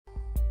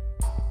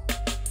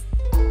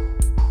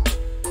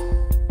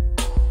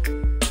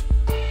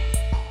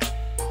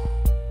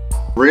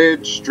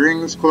Red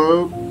Strings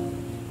Club,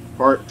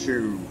 Part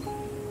 2.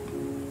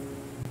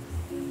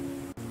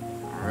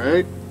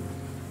 Alright.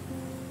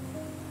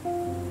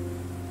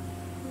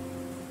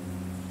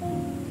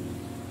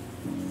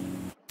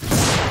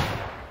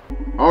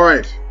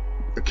 Alright.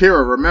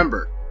 Akira,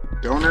 remember,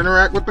 don't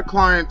interact with the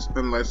clients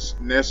unless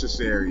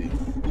necessary.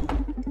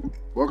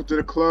 Welcome to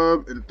the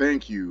club, and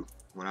thank you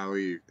when I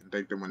leave, and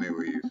thank them when they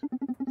leave.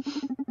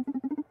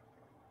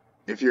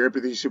 If your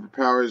empathy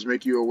superpowers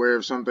make you aware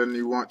of something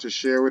you want to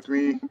share with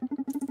me,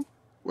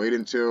 wait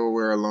until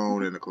we're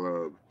alone in the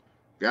club.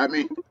 Got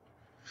me?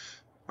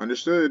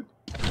 Understood.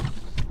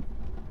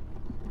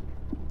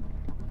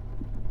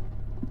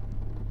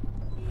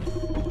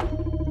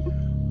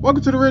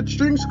 Welcome to the Red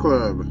Strings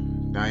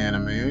Club, Diana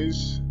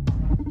Mays.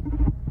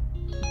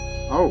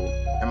 Oh,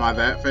 am I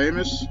that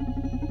famous?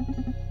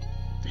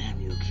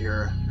 Damn you,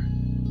 Akira.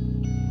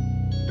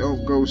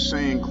 Don't go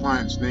saying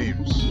clients'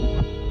 names.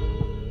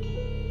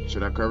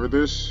 Should I cover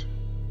this?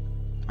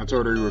 I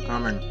told her you were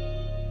coming.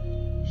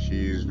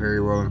 She's very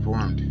well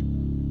informed.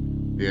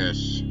 Yes,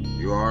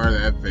 you are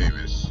that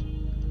famous.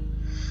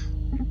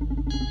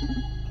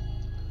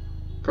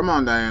 Come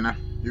on, Diana.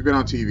 You've been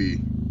on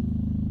TV.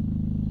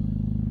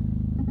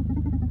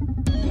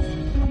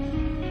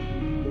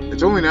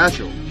 It's only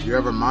natural. You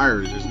have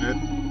admirers, isn't it?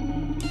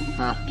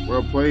 Huh,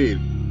 well played.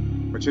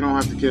 But you don't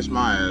have to kiss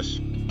my ass.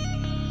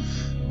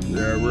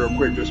 Yeah, real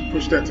quick, just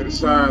push that to the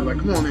side, like,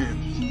 come on in.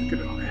 Just get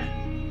it on there.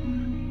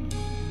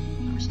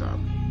 Let me stop.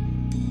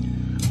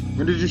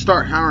 When did you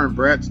start hiring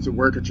brats to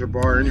work at your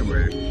bar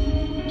anyway?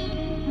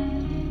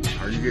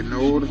 Are you getting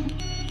old?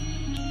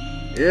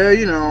 Yeah,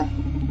 you know.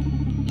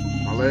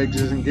 My legs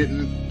isn't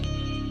getting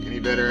any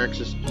better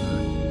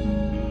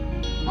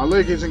My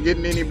leg isn't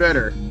getting any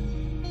better.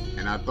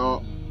 And I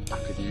thought I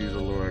could use a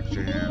little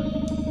extra hand.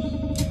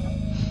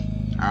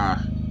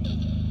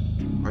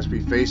 Must be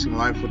facing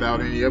life without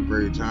any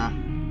upgrades, huh?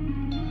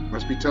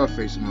 Must be tough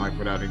facing life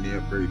without any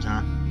upgrades,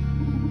 huh?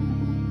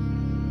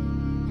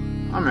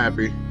 I'm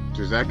happy.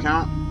 Does that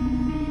count?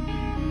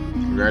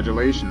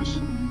 Congratulations.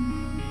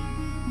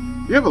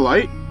 You have a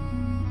light?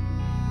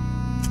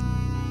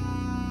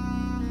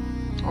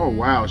 Oh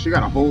wow, she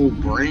got a whole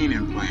brain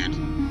implant.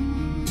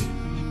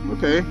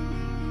 Okay.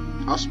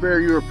 I'll spare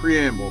you a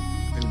preamble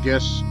and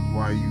guess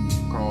why you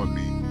called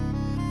me.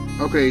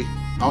 Okay,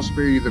 I'll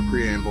spare you the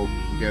preamble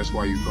and guess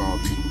why you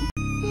called me.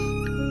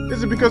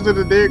 Is it because of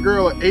the dead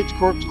girl at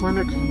H-Corp's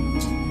clinic?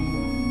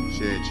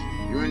 Shit,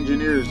 you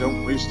engineers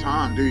don't waste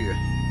time, do you?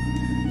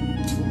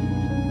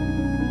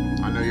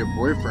 I know your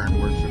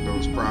boyfriend works with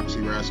those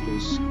proxy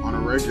rascals on a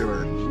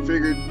regular.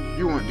 Figured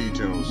you want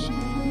details.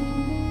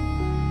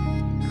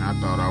 And I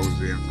thought I was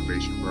the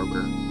information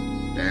broker.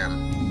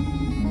 Damn.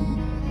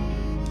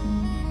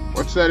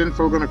 What's that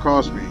info gonna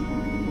cost me?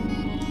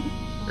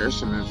 There's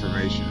some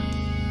information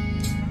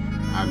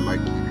I'd like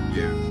you to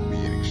give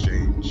me in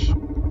exchange.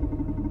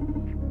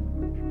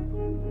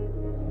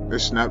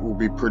 This nut will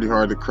be pretty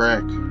hard to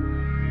crack.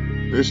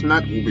 This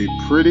nut will be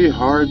pretty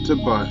hard to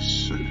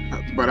bust.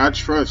 But I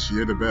trust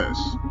you're the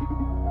best.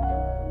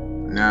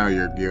 Now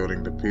you're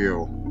gilding the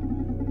pill.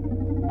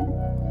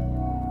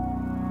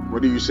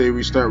 What do you say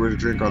we start with a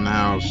drink on the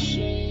house?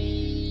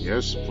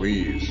 Yes,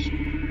 please.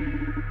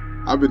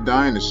 I've been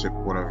dying to sip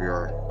one of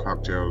your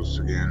cocktails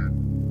again.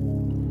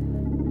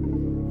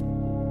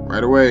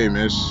 Right away,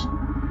 miss.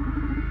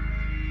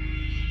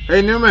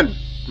 Hey, Newman,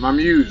 my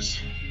muse.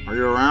 Are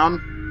you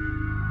around?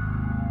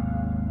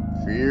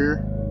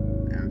 Fear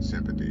and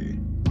sympathy.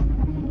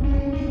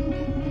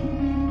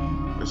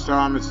 This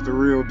time it's the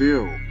real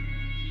deal.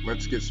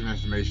 Let's get some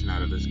information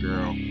out of this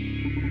girl.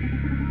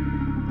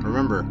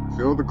 Remember,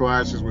 fill the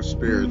glasses with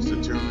spirits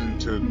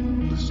attuned to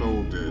the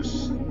soul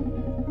disc.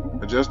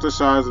 Adjust the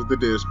size of the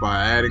disc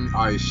by adding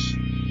ice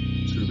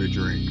to the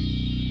drink.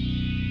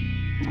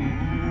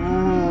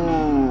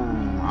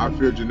 I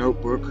filled your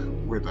notebook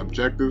with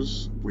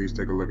objectives. Please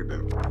take a look at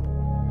them.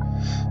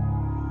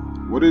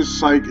 What is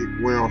psychic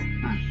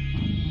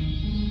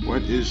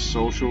What is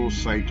social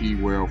psyche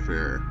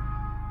welfare?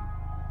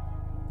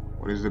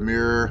 What is the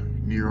mirror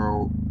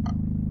neural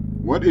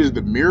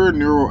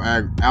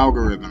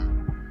algorithm?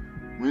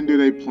 When do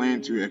they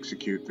plan to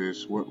execute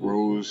this? What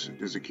roles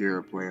does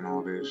Akira play in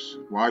all this?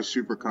 Why is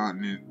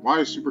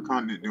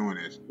Supercontinent doing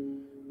this?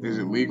 Is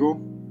it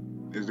legal?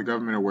 Is the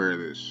government aware of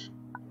this?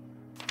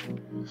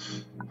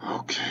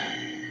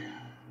 Okay.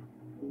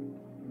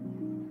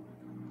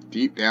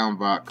 Deep down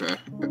vodka.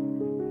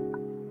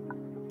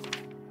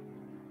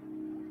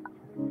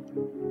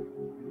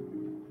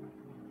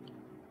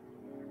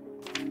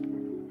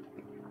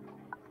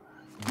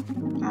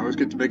 Now let's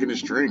get to making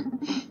this drink.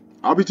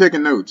 I'll be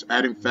taking notes,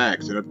 adding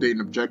facts, and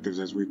updating objectives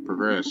as we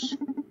progress.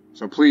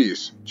 So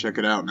please, check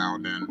it out now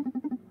and then.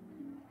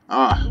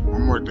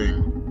 One more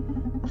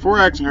thing. Before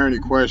asking her any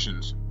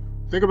questions,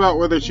 think about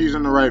whether she's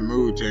in the right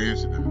mood to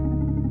answer them.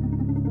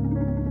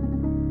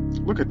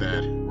 Look at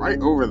that, right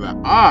over the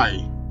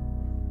eye.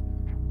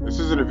 This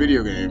isn't a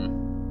video game.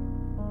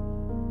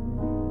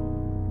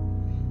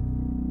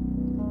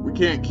 We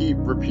can't keep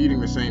repeating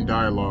the same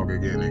dialogue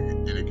again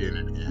and again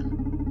and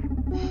again.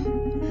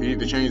 you need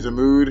to change the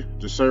mood,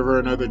 just serve her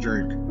another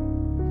drink.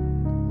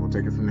 We'll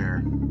take it from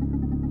there.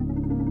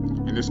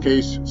 In this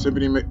case,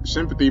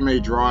 sympathy may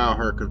draw out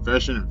her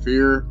confession, and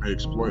fear may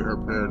exploit her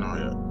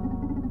paranoia.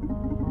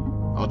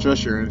 I'll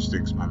trust your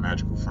instincts, my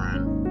magical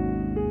friend.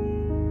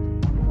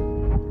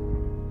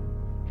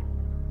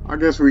 I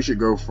guess we should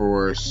go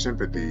for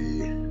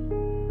sympathy.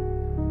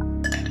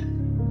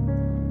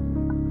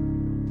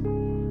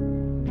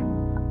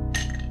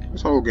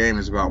 This whole game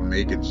is about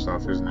making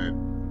stuff, isn't it?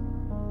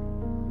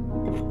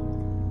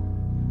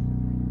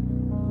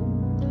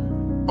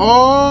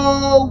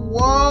 Oh,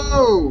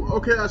 whoa!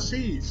 Okay, I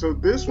see. So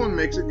this one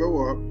makes it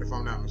go up, if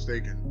I'm not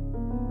mistaken.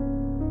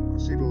 I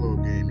see the little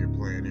game you're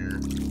playing here.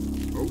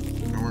 Oh,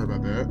 don't worry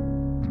about that.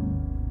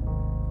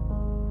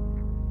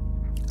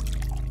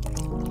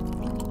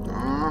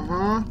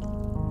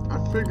 I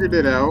figured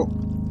it out.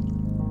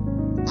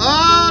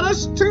 Ah,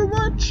 that's too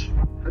much!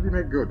 How do you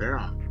make it go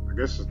down? I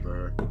guess it's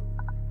the...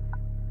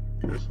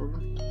 this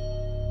one?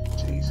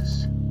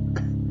 Jesus.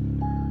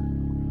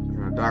 I'm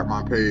gonna dock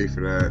my pay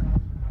for that.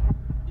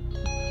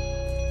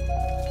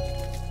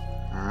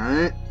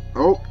 Alright.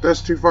 Oh,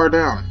 that's too far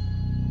down.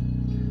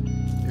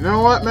 You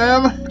know what,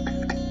 ma'am?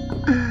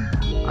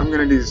 I'm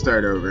gonna need to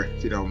start over,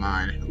 if you don't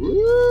mind.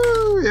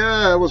 Woo!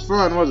 Yeah, it was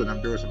fun, wasn't it?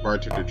 I'm doing some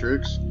bartender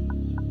tricks.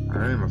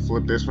 Alright, I'm gonna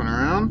flip this one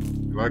around.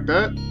 You like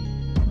that?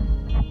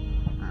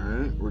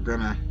 Alright, we're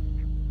gonna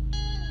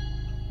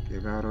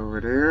give out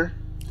over there.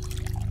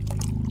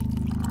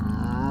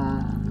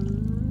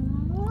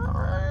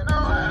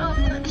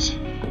 Alright.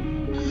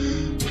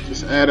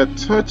 Just add a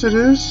touch of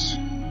this.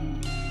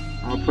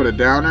 I'll put a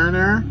downer in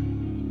there.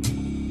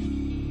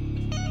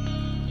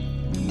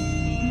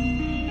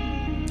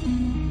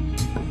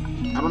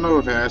 I don't know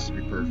if it has to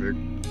be perfect.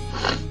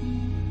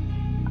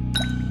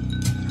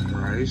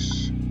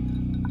 Rice.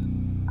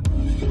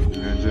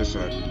 And just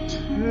a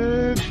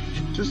tad,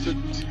 just a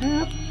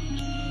tap,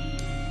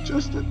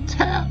 just a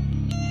tap,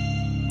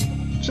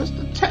 just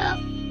a tap.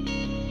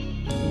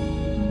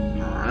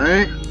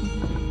 Alright.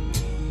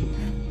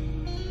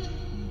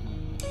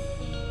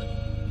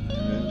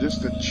 And then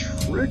just a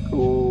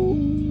trickle.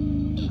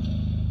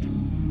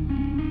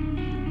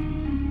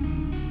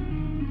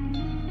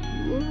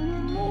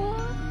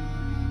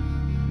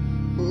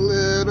 A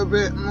little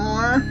bit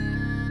more.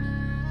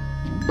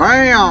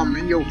 Bam!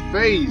 In your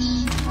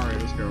face. Alright,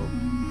 let's go.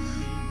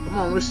 Come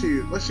on, let's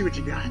see what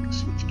you got. Let's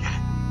see what you got.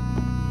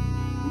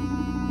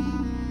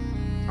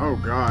 Oh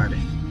god.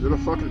 You're the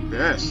fucking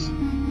best.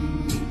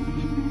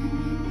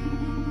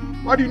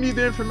 Why do you need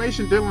the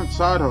information dealing with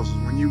side hustles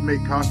when you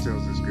make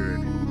cocktails this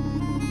good?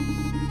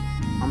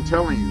 I'm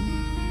telling you,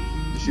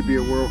 you should be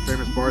a world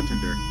famous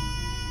bartender.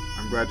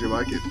 I'm glad you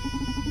like it.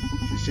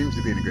 She seems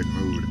to be in a good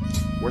mood.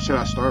 What should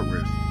I start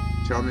with?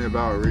 Tell me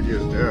about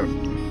Iridia's death.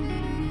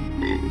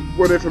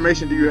 What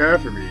information do you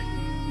have for me?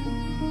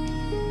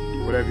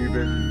 What have you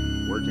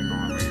been working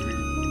on lately?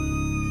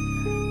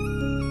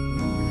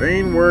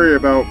 Vain worry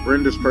about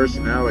Brenda's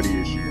personality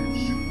issues.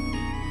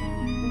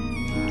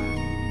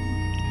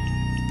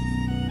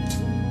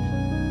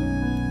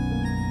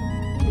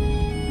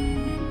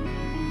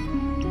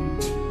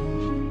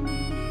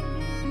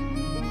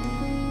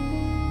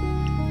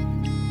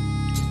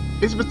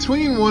 It's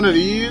between one of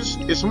these.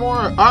 It's more,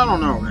 I don't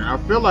know, man. I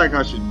feel like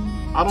I should,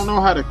 I don't know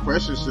how the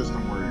question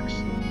system works.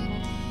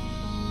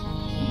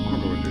 I'm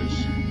gonna go with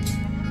this.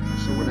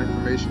 So what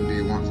information do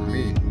you want from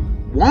me?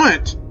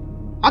 Want?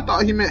 I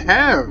thought he meant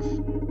have.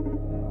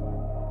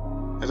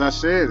 As I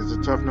said, it's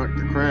a tough nut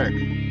to crack.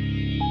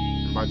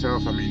 And by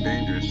tough, I mean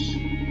dangerous.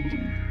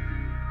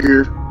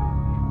 Here.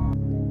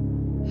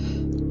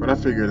 But I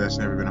figure that's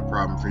never been a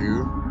problem for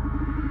you.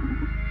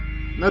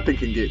 Nothing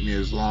can get me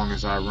as long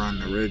as I run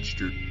the Red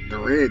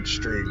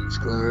Strings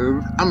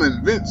Club. I'm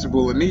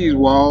invincible in these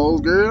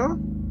walls, girl.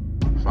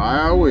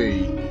 Fire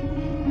away.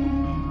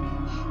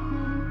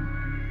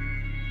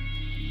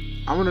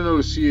 I want to know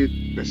the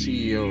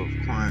CEO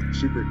of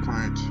Secret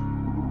Client.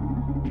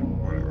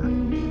 Whatever.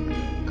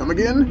 Come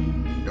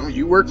again? Don't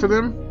you work for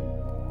them?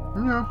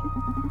 No.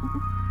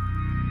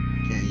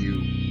 Can't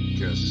you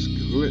just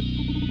Google it?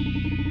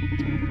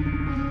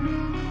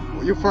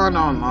 What you'll find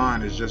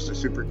online is just a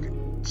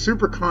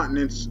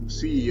Supercontinent's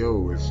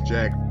CEO is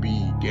Jack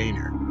B.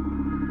 Gaynor.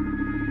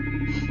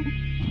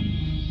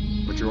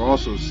 What you'll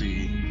also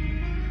see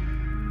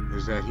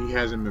is that he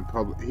hasn't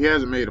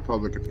made a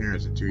public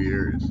appearance in 2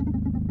 years.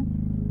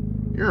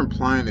 You're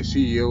implying the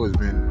CEO has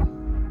been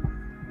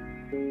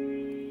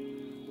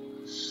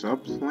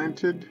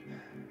supplanted?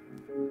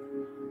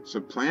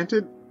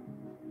 Supplanted?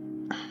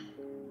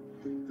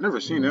 I've never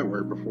seen that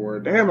word before.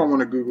 Damn, I want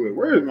to Google it.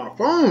 Where is my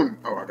phone?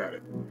 Oh, I got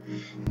it.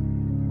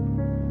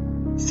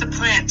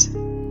 Supplant.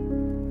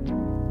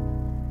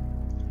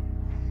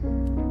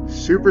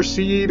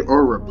 Supersede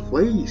or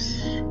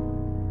replace.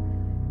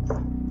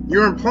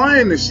 You're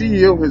implying the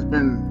CEO has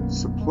been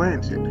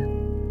supplanted.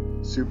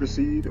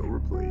 Supersede or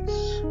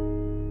replace.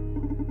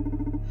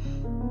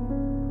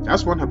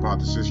 That's one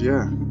hypothesis,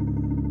 yeah.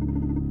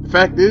 The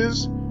fact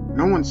is,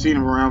 no one's seen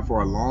him around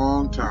for a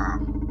long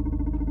time.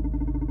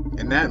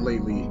 And that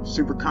lately,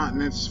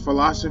 supercontinent's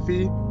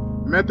philosophy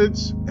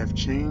methods have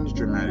changed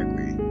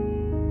dramatically.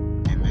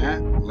 And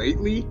that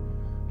lately,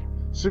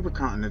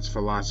 supercontinent's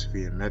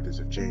philosophy and methods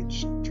have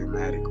changed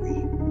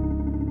dramatically.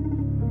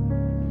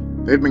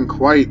 They've been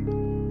quite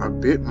a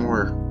bit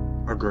more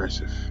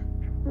aggressive.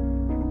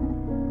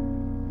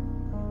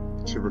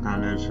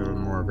 Supercontinent's been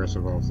more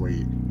aggressive off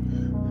late.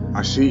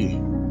 I see.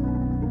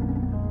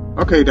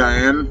 Okay,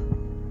 Diane.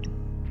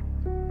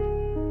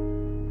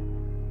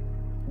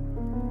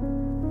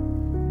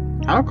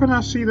 How can I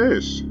see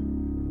this?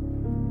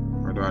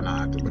 Or do I not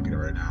have to look at it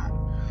right now?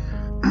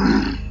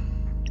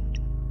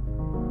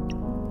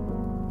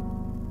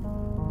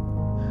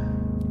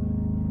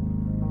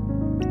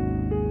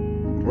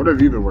 What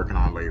have you been working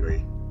on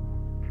lately?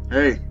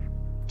 Hey,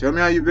 tell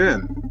me how you've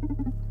been.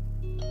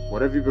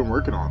 What have you been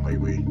working on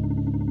lately?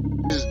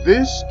 Is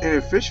this an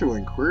official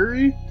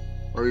inquiry?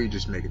 Or are you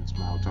just making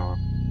small talk?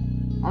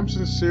 I'm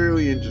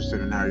sincerely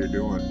interested in how you're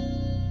doing.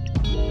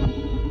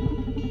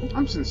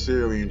 I'm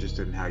sincerely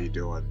interested in how you're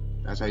doing.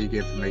 That's how you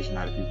get information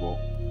out of people.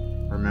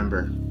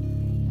 Remember,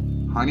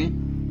 honey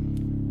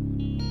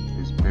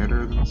is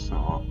better than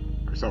salt.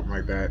 Or something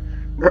like that.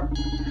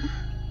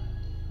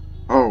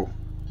 Oh,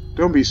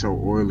 don't be so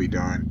oily,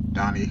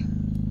 Donnie.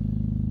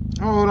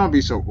 Oh, don't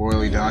be so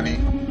oily, Donnie.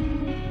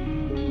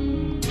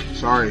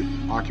 Sorry,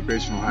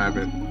 occupational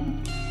habit.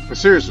 But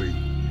seriously,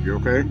 you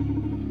okay?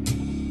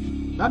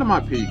 Not at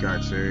my peak,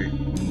 I'd say.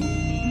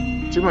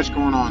 Too much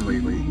going on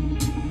lately.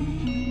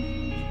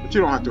 But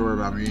you don't have to worry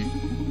about me.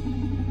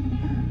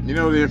 You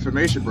know, the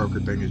information broker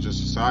thing is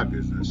just a side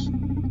business.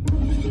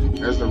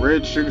 As the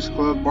Red Strings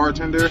Club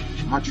bartender,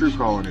 my true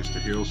calling is to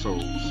heal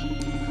souls.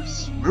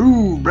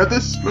 Smooth, brother,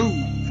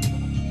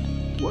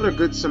 smooth. What a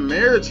good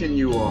Samaritan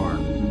you are.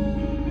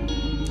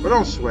 But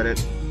don't sweat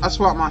it. I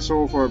swapped my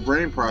soul for a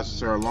brain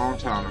processor a long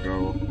time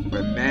ago.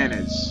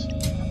 Bananas.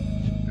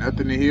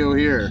 Nothing to heal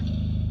here.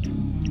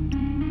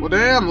 Well,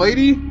 damn,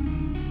 lady.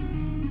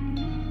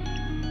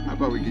 How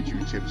about we get you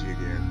tipsy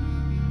again?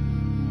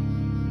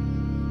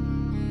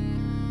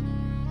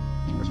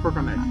 Let's work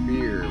on that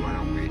fear, why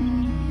don't we?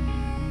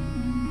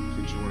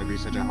 Since you want to be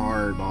such a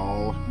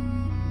hardball.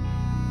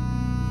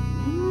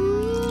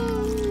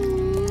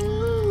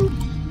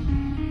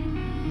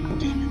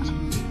 Damn it.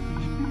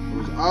 It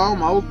was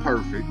almost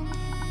perfect.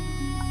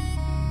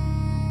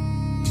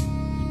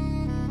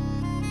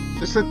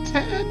 Just a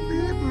tad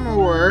bit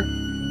more. A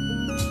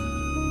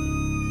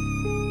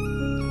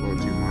little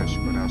too much,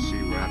 but I'll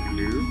see what I can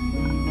do.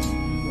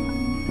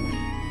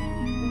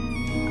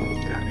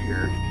 Get out of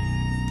here.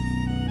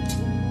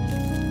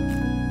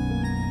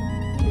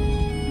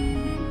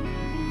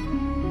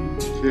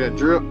 See that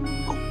drip?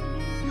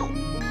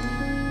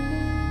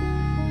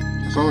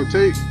 That's all it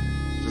takes.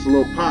 Just a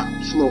little pop,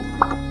 just a little.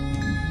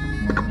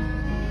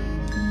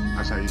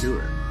 That's how you do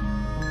it.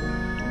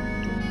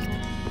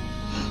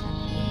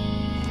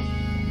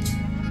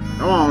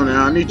 Come on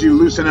now, I need you to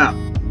loosen up.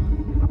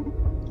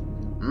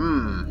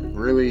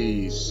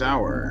 Really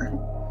sour.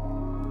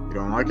 You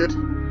don't like it?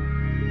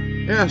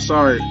 Yeah,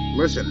 sorry.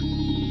 Listen.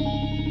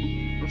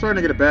 I'm starting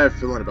to get a bad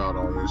feeling about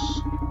all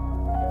this.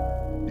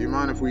 Do you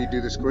mind if we do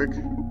this quick?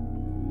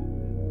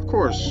 Of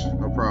course,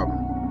 no problem.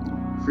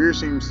 Fear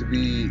seems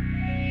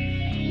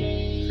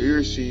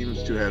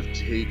to have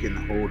taken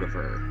hold of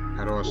her.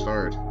 How do I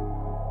start?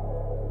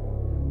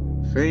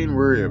 Feign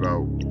worry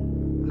about.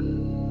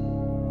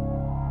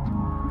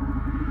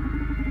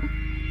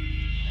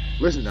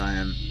 Listen,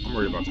 Diane, I'm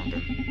worried about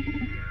something.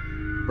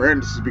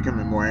 Brandis is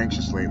becoming more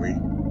anxious lately.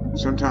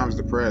 Sometimes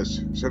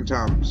depressed,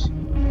 sometimes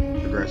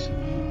aggressive.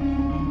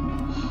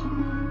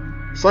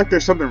 It's like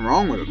there's something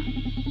wrong with him.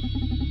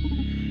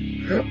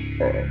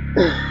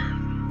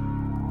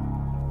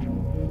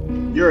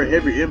 You're a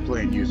heavy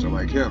implant user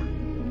like him.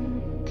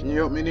 Can you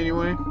help me in any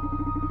way?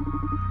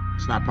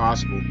 It's not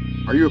possible.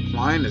 Are you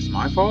implying it's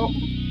my fault?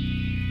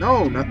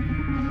 No, not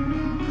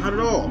at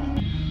all.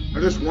 I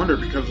just wonder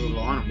because of the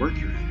line of work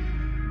you're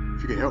in.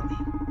 If you could help me.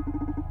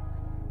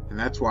 And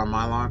that's why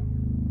my line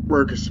of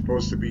work is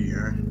supposed to be,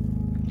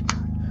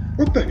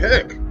 what the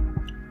heck?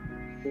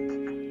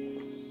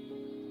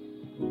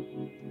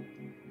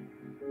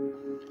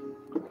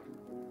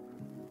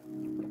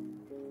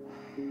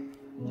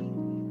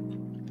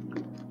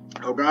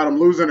 Oh God, I'm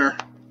losing her.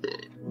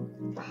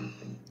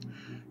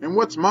 And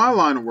what's my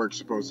line of work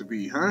supposed to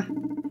be, huh?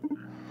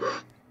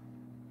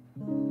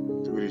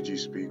 Who did you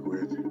speak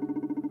with?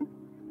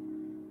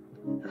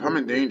 If I'm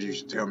in danger, you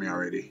should tell me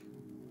already.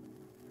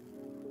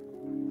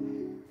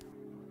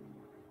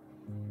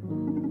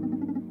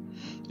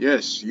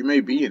 Yes, you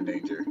may be in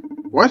danger.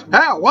 What?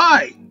 How?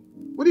 Why?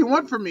 What do you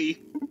want from me?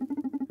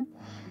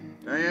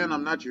 Diane,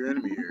 I'm not your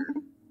enemy here.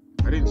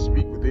 I didn't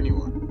speak with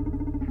anyone.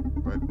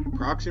 But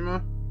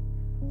Proxima?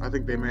 I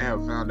think they may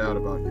have found out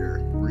about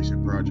your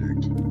recent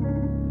project.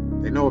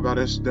 They know about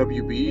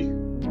SWB?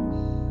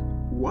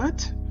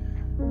 What?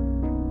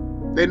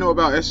 They know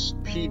about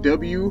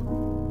SPW?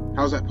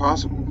 How's that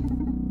possible?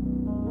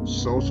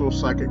 Social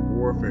psychic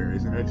warfare,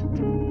 isn't it?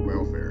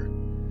 Welfare.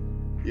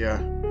 Yeah.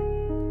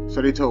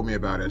 So they told me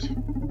about it.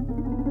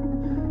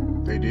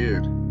 they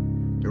did.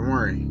 Don't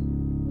worry.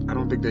 I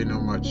don't think they know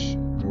much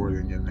more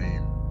than your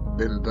name.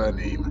 Than the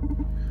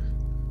name.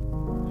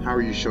 How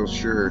are you so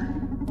sure?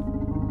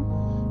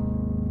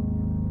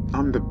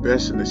 I'm the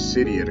best in the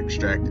city at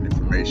extracting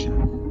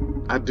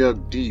information. I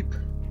dug deep,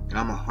 and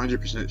I'm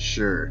 100%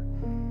 sure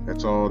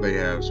that's all they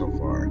have so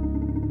far.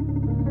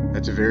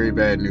 That's very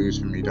bad news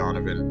for me,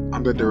 Donovan.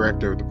 I'm the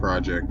director of the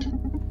project.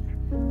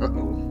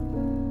 Uh-oh.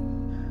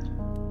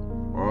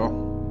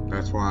 Well,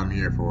 that's what I'm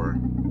here for.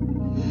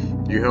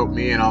 You help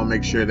me and I'll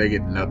make sure they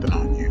get nothing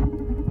on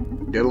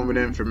you. Dealing with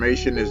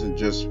information isn't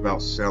just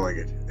about selling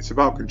it. It's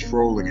about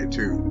controlling it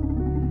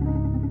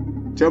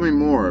too. Tell me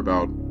more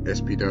about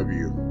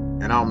SPW,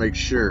 and I'll make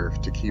sure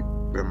to keep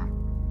them...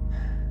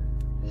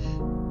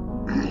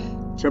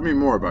 Tell me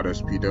more about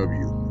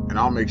SPW, and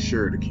I'll make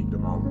sure to keep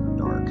them all in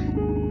the dark.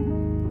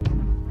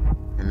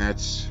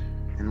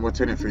 And what's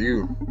in it for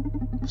you?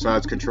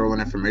 Besides controlling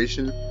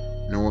information,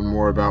 knowing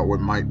more about what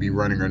might be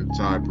running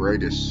inside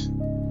Bradis.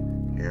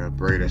 Yeah,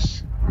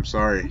 Bradis. I'm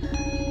sorry.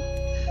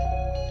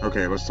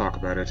 Okay, let's talk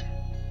about it.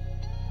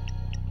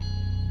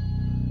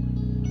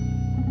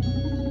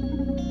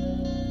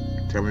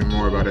 Tell me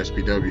more about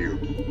SPW.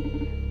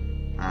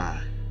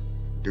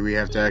 Do we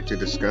have to actually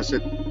discuss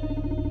it?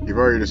 You've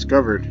already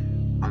discovered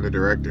I'm the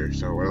director,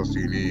 so what else do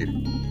you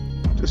need?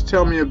 Just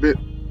tell me a bit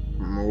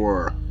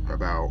more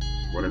about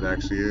what it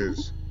actually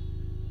is.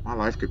 My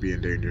life could be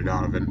in danger,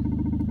 Donovan.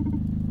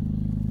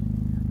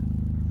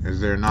 Is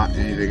there not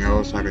anything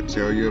else I could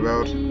tell you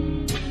about?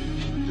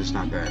 Just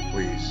not that,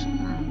 please.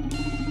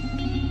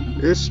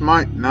 This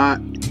may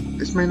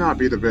not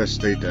be the best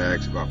state to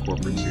ask about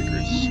corporate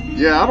secrets.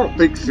 Yeah, I don't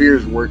think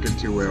fear's working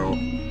too well.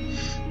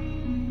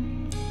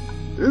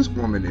 This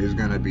woman is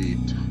gonna be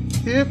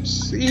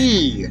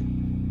tipsy.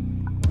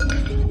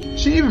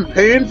 She even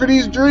paying for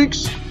these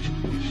drinks?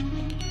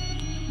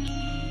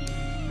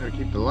 Gotta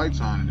keep the lights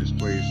on in this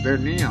place. They're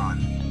neon.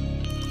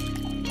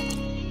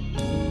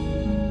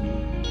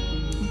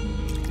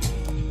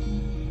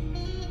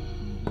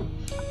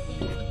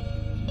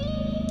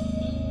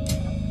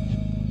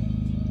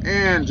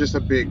 And just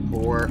a big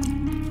pour.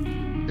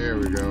 There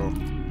we go.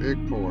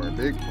 Big pour,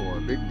 big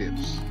pour, big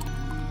dips.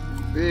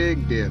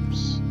 Big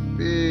dips.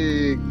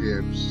 Big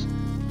dips.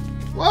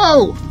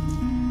 Whoa!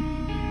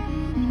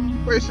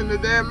 Wasting the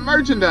damn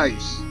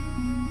merchandise.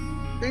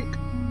 Bink.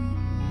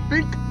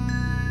 Bink.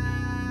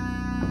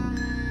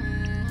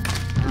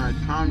 Alright,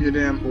 calm your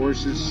damn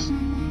horses.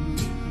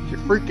 You're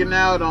freaking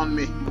out on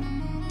me.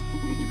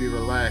 You need to be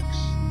relaxed.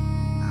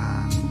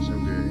 So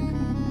good.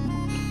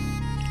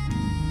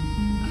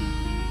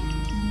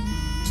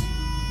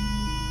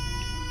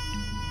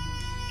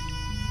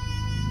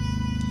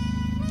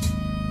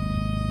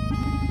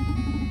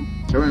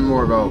 Tell me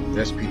more about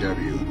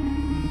SPW.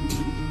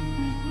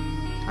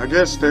 I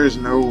guess there's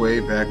no way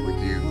back with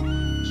you,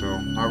 so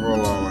I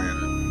roll all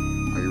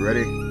in. Are you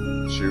ready?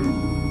 Shoot.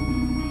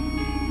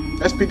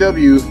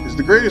 SPW is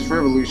the greatest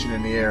revolution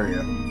in the area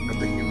of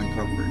the human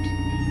comfort.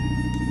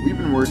 We've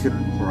been working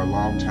for a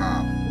long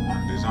time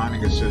on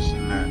designing a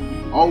system that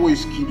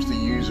always keeps the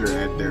user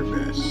at their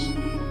best.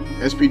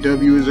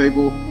 SPW is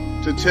able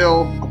to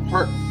tell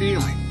apart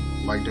feeling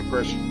like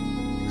depression,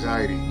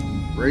 anxiety,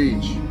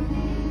 rage,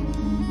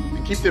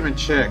 and keep them in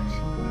check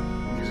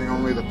using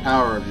only the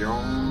power of your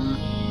own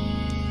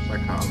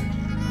psychology.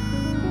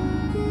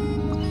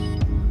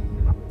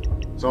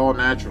 It's all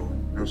natural,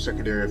 no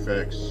secondary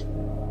effects.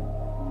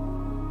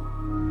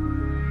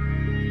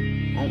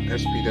 Won't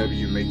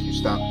SPW make you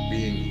stop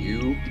being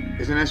you?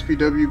 Isn't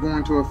SPW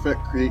going to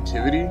affect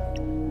creativity?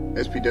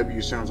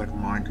 SPW sounds like a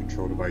mind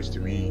control device to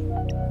me.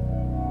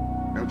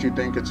 Don't you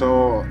think it's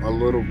all a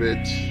little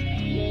bit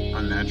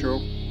unnatural?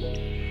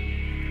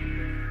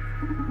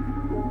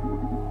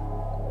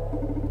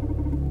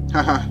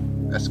 Haha,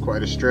 that's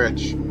quite a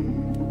stretch.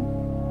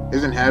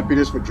 Isn't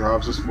happiness what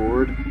drives us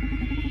forward?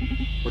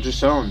 What you're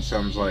selling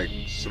sounds like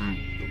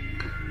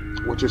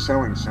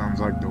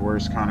the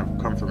worst kind of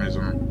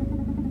conformism.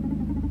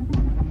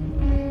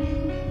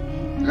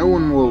 No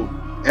one will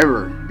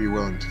ever be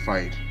willing to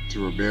fight,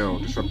 to rebel,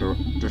 disrupt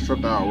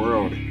our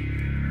world.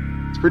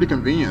 It's pretty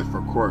convenient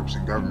for corps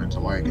and governments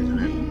alike, isn't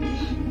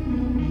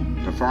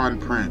it? The fine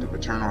print of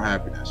eternal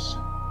happiness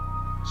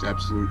is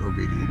absolute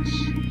obedience.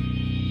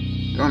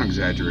 Don't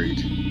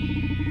exaggerate.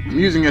 I'm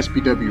using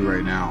SPW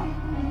right now.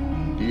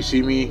 Do you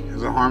see me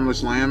as a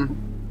harmless lamb?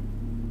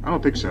 I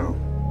don't think so.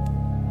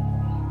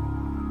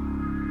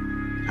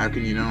 How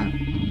can you know?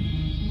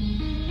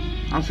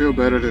 I feel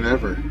better than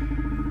ever.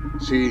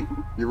 See,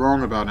 you're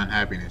wrong about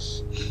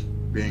unhappiness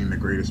being the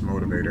greatest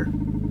motivator.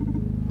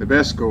 The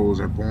best goals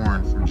are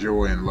born from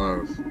joy and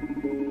love.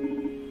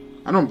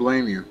 I don't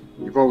blame you.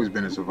 You've always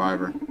been a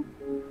survivor.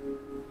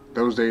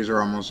 Those days are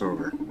almost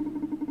over.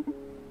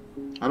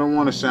 I don't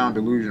want to sound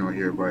delusional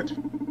here, but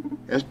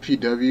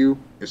SPW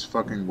is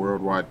fucking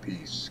worldwide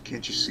peace.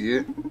 Can't you see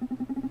it?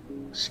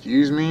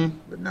 Excuse me,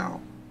 but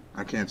no,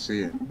 I can't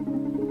see it.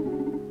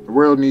 The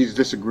world needs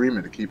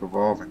disagreement to keep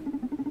evolving.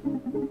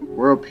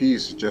 World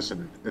peace is just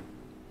an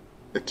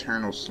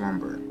eternal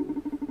slumber.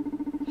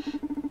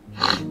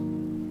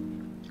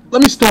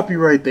 Let me stop you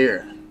right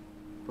there.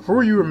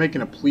 Before you were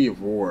making a plea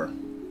of war,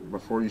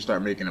 before you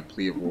start making a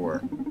plea of war,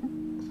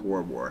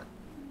 before war,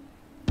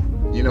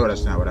 you know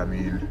that's not what I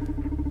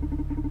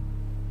mean.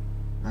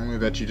 Only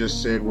that you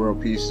just said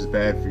world peace is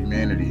bad for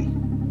humanity.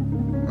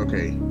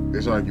 Okay,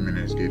 this argument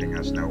is getting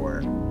us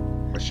nowhere.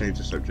 Let's change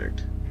the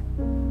subject.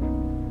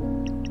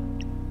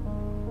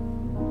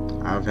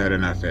 I've had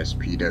enough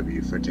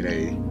SPW for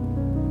today.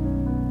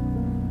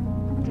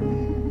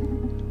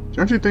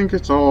 Don't you think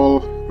it's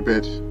all a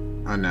bit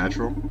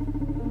unnatural?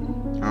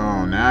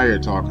 Oh, now you're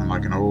talking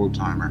like an old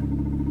timer.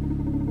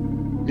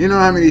 You know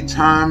how many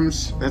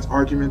times that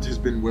argument has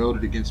been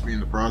wielded against me in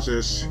the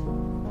process?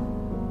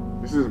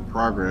 This isn't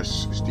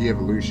progress, it's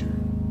de-evolution.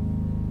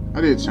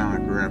 I did sound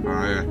like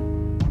Grandpa,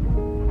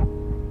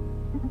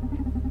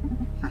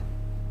 yeah.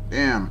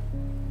 Damn,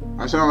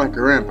 I sound like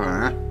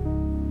Grandpa, huh?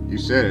 You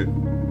said it.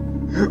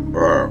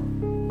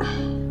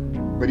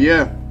 But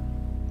yeah,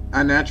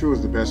 unnatural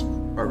is the best.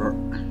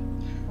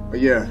 But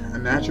yeah,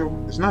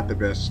 unnatural is not the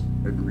best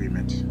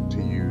agreement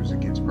to use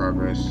against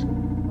progress.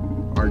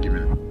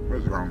 Argument.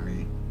 What's wrong with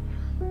me?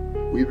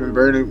 We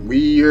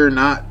are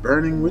not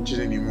burning witches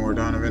anymore,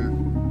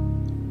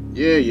 Donovan.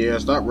 Yeah,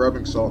 stop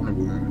rubbing salt in the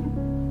wound.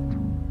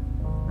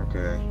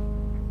 Okay.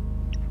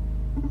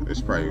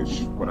 This probably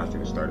is what I should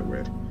have started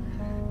with.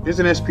 Is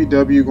an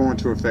SPW going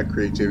to affect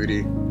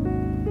creativity?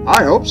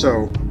 I hope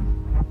so.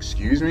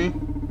 Excuse me?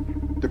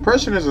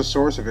 Depression is a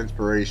source of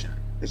inspiration.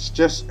 It's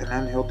just an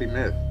unhealthy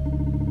myth.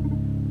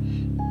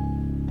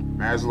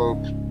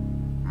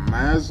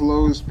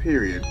 Maslow's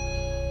period.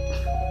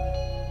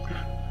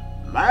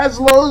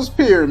 Maslow's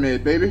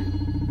pyramid, baby.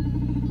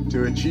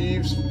 To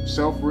achieve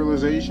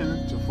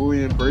self-realization, to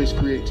fully embrace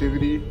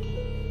creativity,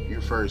 you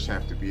first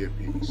have to be at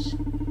peace.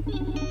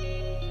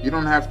 You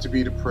don't have to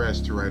be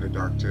depressed to write a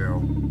dark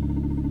tale.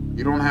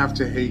 You don't have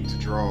to hate to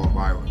draw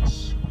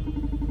violence.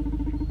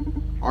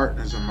 Art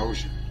is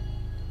emotion,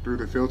 through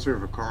the filter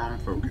of a calm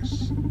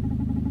focus.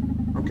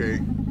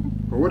 Okay,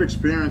 but what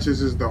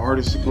experiences is the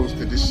artist supposed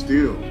to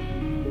distill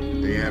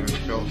if they haven't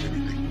felt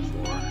anything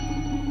before?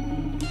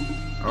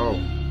 Oh,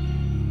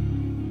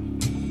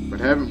 but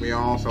haven't we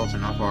all felt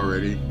enough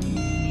already?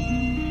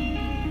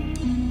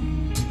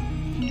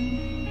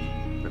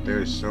 But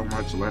there's so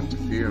much left to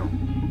feel.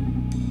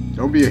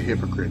 Don't be a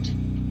hypocrite.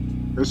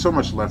 There's so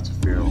much left to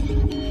feel.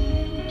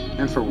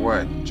 And for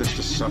what? Just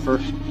to suffer?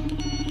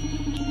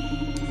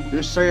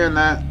 You're saying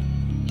that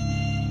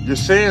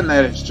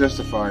it's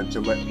justified to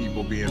let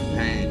people be in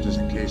pain just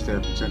in case they're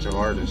potential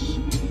artists.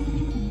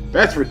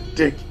 That's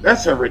ridiculous.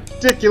 That's a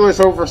ridiculous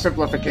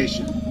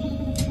oversimplification.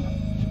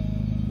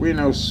 We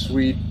know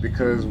sweet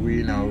because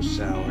we know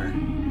sour.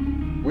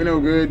 We know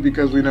good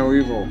because we know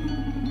evil.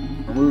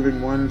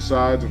 Removing one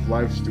side of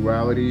life's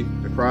duality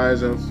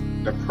deprives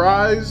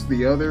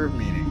the other of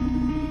meaning.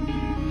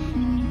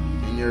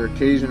 In your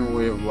occasional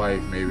way of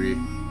life, maybe.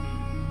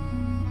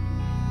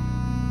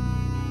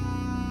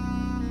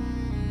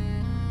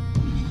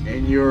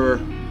 In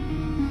your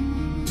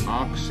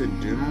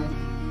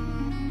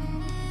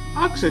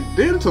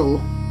Occidental?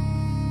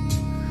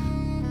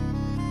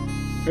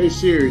 Hey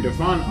Siri,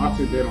 define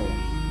Occidental.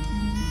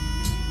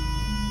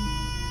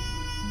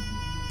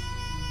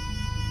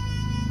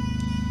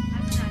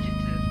 As an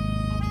adjective,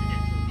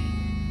 Occidental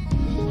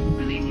means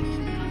relating to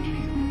the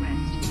countries of the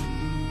West.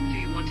 Do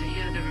you want to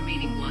hear the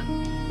remaining one?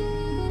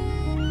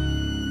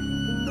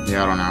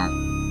 Yeah, I don't know.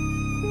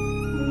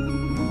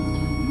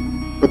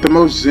 But the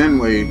most Zen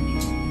way.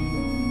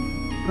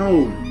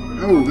 No.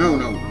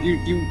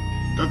 You.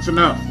 That's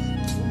enough.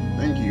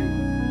 Thank you.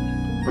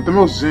 But the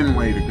most Zen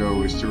way to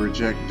go is to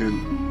reject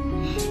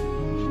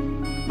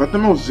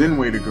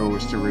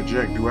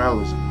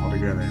dualism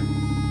altogether.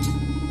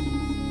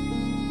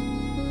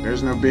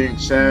 There's no being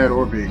sad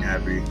or being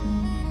happy.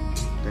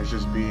 There's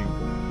just being.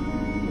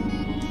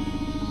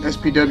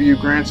 SPW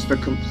grants the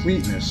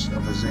completeness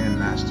of a Zen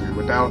master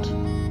without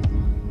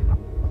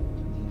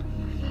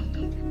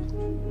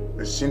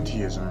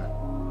Syntheism.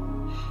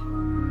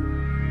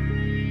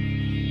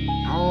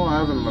 Oh, I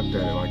hadn't looked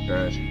at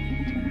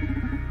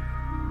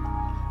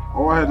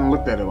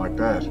it like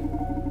that.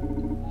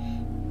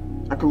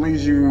 I can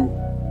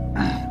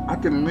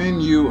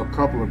lend you a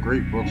couple of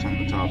great books on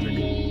the topic,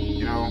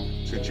 you know,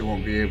 since you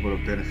won't be able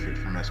to benefit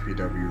from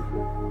SPW.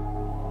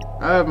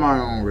 I have my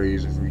own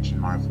ways of reaching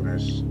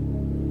mindfulness.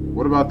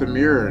 What about the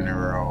mirror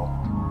neural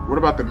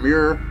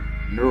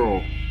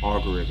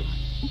algorithm?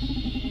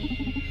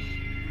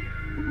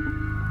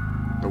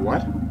 The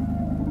what?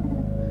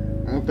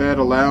 Won't that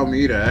allow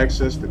me to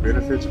access the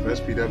benefits of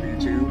SPW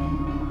too?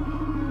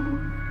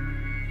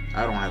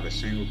 I don't have a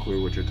single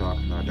clue what you're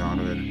talking about,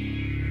 Donovan.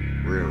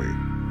 Really.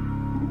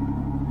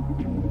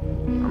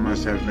 I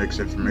must have mixed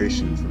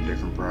information from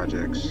different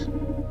projects.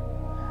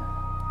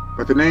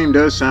 But the name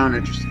does sound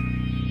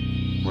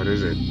interesting. What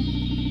is it?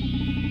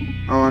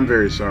 Oh, I'm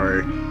very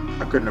sorry.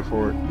 You couldn't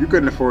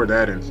afford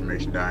that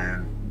information,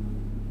 Diane.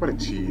 What a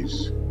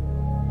tease.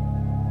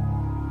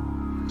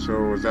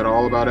 So, is that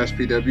all about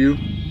SPW?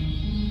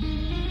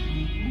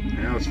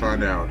 Yeah, let's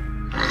find out.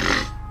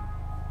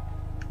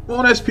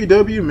 Won't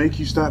SPW make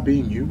you stop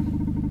being you?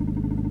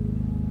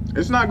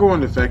 It's not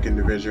going to affect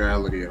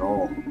individuality at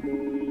all.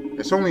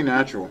 It's only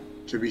natural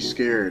to be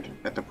scared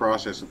at the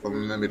process of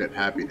unlimited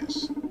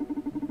happiness.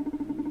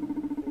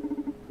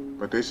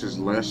 But this is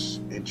less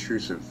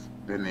intrusive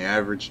than the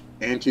average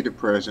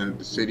antidepressant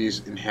the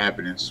city's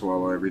inhabitants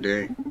swallow every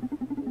day.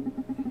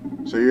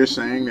 So you're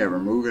saying that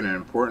removing an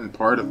important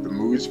part of the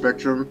mood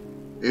spectrum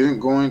isn't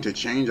going to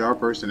change our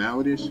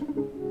personalities?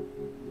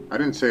 I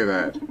didn't say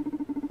that.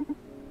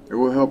 It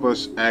will help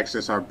us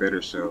access our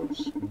better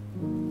selves.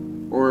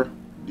 Or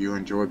do you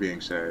enjoy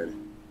being sad?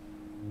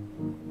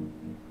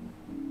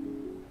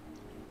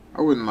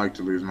 I wouldn't like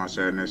to lose my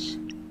sadness.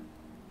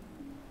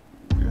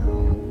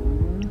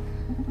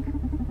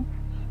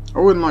 I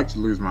wouldn't like to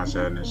lose my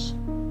sadness.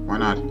 Why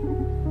not?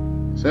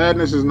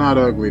 Sadness is not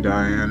ugly,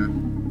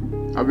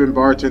 Diane. I've been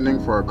bartending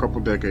for a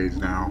couple decades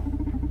now.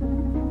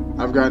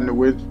 I've gotten to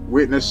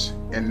witness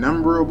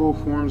innumerable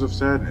forms of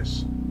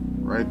sadness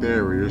right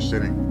there where you're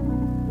sitting.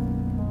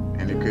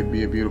 And it could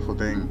be a beautiful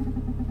thing.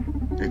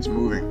 It's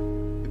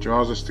moving. It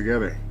draws us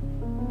together.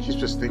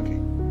 Keeps us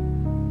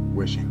thinking.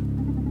 Wishing.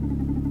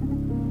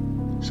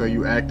 So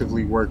you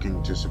actively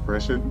working to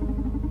suppress it?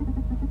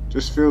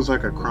 Just feels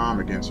like a crime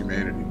against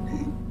humanity to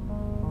me.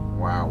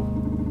 Wow.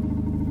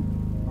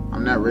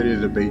 I'm not ready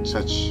to debate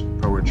such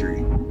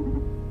poetry.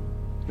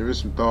 Give it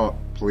some thought,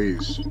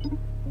 please.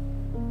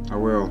 I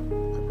will.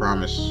 I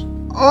promise.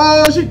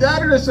 Oh, she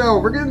doubted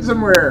herself. We're getting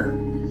somewhere.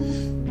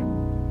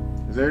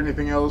 Is there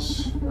anything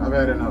else? I've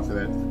had enough of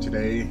that for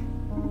today.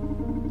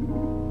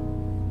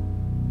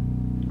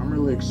 I'm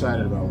really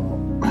excited about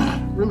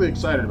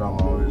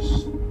all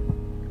this.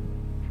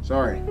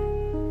 Sorry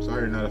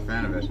you're not a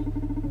fan of it.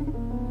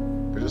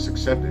 But just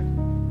accept it.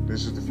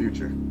 This is the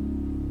future.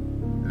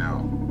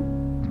 No.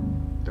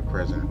 The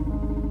present.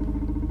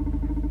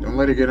 Don't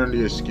let it get under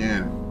your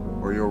skin,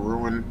 or you'll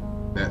ruin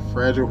that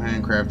fragile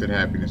handcrafted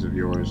happiness of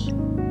yours.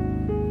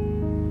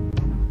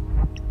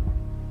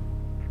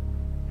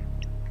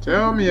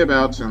 Tell me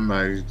about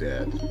somebody's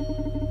death.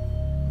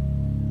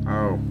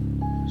 Oh,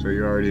 so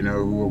you already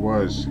know who it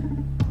was.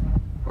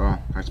 Well,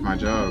 that's my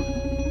job.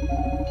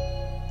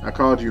 I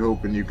called you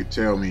hoping you could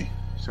tell me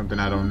something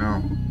I don't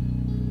know.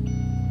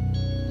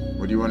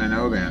 What do you want to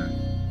know then?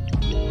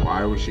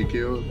 Why was she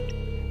killed?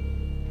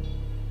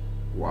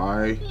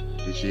 Why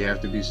did she have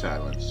to be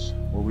silenced?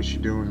 What was she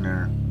doing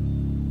there?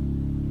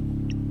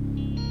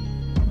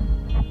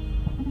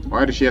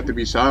 Why did she have to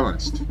be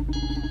silenced?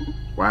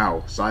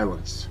 Wow,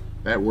 silenced.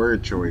 That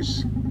word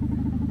choice.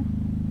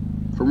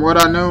 From what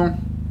I know,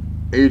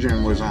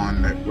 Adrian was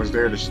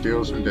there to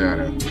steal some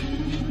data.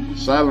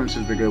 Silence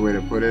is the good way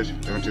to put it,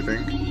 don't you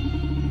think?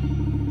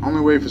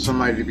 Only way for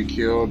somebody to be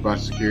killed by a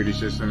security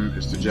system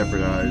is to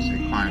jeopardize a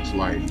client's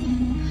life.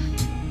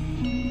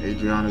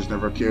 Adriana's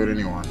never killed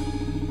anyone.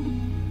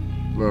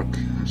 Look,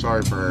 I'm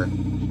sorry for her.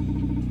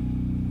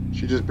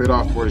 She just bit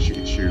off more than she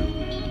could chew.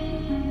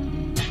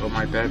 What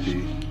might that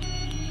be?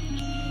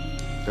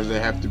 Does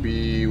it have to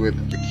be with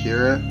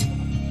Akira?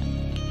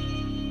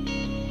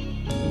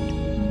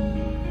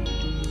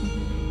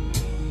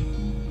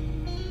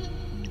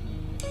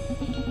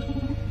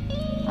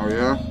 Oh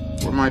yeah?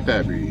 What might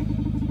that be?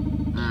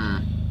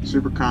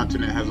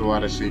 Supercontinent has a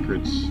lot of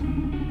secrets.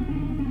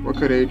 What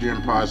could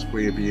Adrian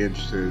possibly be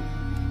interested?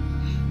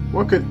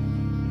 What could...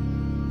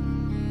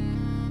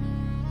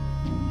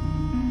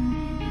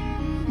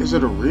 Is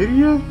it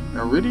Iridian? I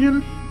don't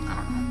know.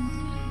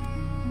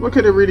 What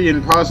could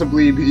Iridian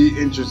possibly be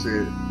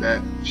interested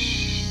that...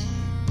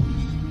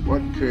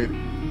 What could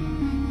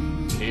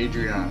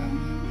Adriana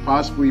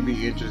possibly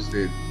be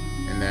interested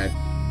in that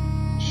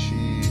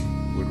she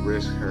would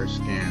risk her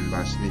skin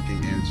by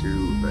sneaking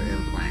into the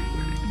implant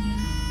clinic?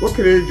 What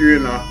could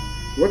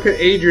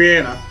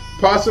Adriana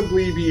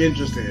possibly be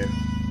interested in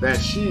that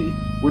she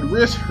would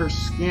risk her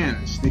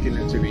skin sneaking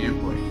into the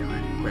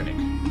implant clinic?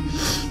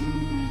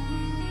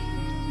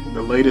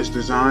 The latest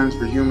designs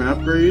for human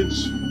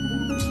upgrades?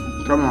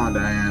 Come on,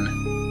 Diane.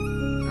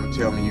 Don't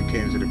tell me you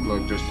came to the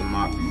club just to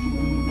mock me.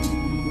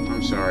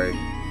 I'm sorry,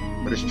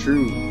 but it's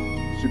true.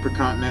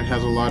 Supercontinent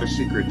has a lot of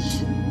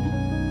secrets.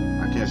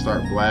 I can't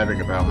start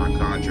blabbing about my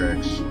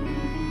contracts.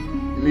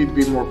 You need to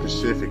be more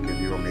specific if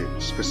you want me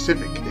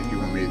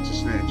to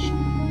snitch.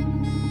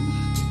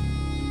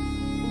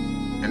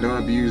 And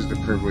don't abuse the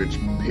privilege.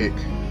 Pick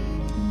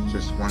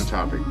just one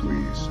topic,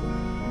 please.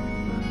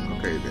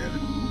 Okay then.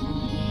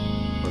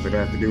 What's it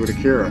have to do with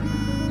Akira?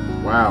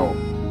 Wow,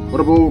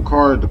 what a bold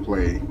card to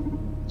play.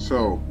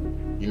 So,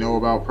 you know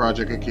about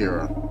Project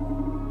Akira.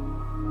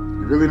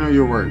 You really know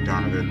your work,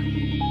 Donovan.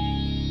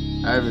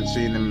 I haven't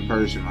seen them in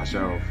person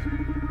myself.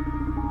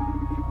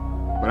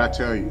 But I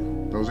tell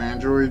you, those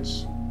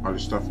androids are the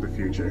stuff of the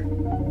future.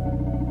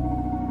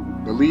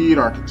 The lead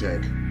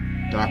architect,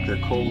 Dr.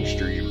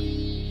 Coldstream,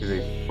 is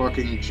a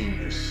fucking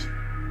genius.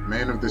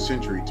 Man of the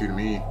century to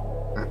me.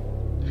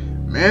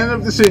 Man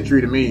of the century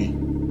to me.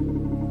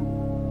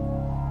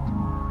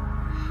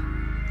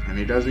 And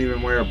he doesn't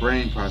even wear a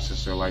brain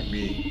processor like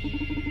me.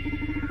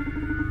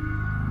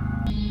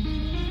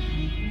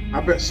 I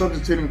bet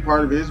substituting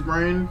part of his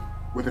brain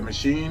with a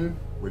machine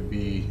would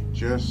be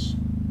just...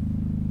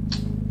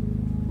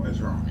 What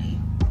is wrong?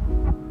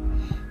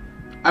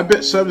 I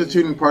bet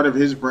substituting part of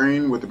his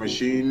brain with a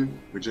machine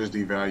would just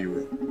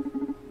devalue it.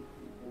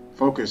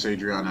 Focus,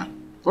 Adriana.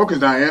 Focus,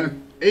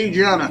 Diane.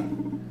 Adriana.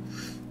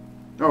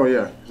 Oh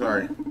yeah,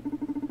 sorry.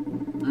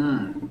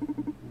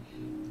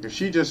 If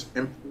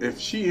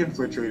she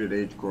infiltrated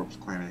AgeCorp's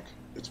clinic,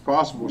 it's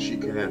possible she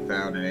could have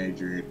found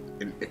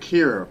an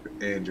Akira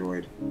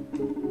android.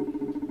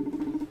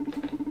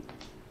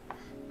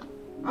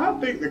 I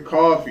think the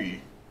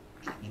coffee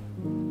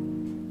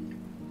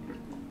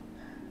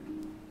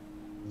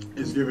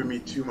is giving me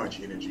too much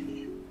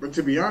energy. But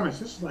to be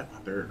honest, this is like my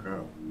third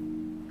cup.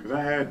 Because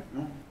I had,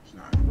 no, it's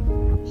not.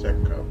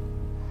 Second cup.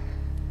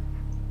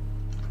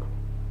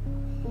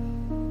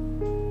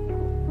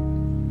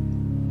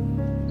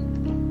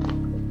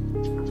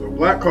 So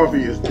black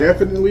coffee is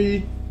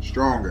definitely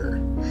stronger.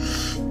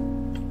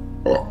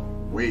 Oh,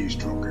 way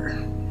stronger.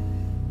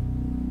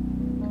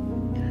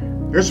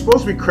 They're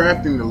supposed to be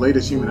crafting the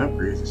latest human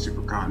upgrades in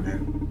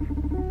Supercontinent.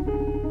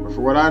 But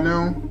for what I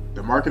know,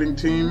 the marketing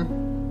team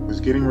was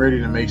getting ready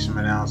to make some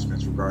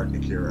announcements regarding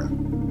Akira.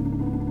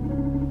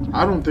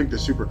 I don't think the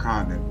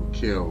Supercontinent would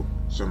kill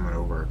someone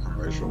over a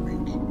commercial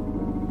leak.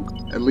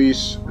 At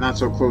least, not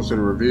so close to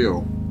the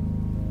reveal.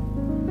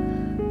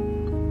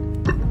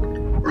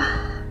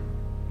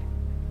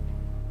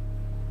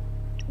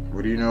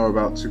 What do you know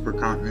about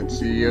Supercontinent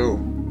CEO?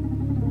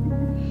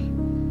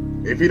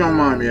 If you don't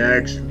mind me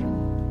asking,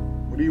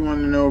 what do you want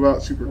to know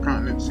about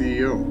Supercontinent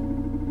CEO?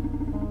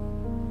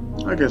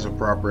 I guess a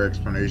proper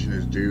explanation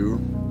is due.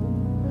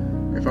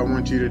 If I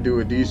want you to do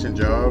a decent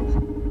job.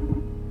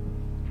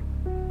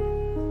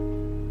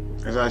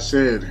 As I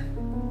said,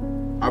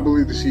 I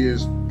believe the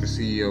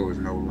CEO is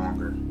no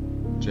longer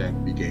Jack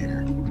B.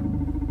 Gaynor.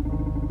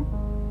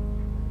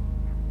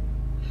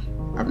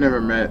 I've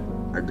never met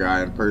a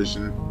guy in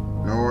person,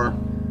 nor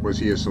was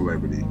he a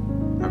celebrity.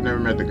 I've never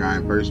met the guy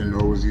in person,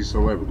 nor was he a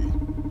celebrity.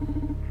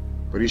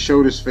 But he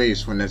showed his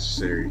face when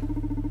necessary.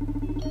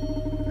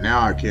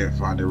 Now I can't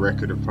find a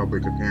record of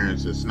public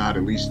appearance that's not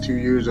at least 2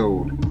 years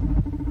old.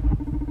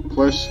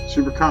 Plus,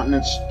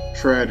 Supercontinent's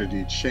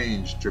tragedy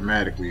changed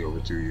dramatically over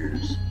 2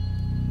 years.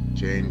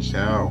 Changed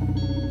how?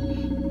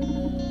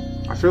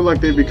 I feel like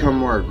they've become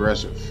more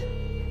aggressive.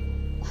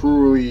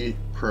 Cruelly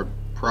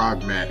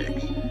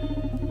pragmatic.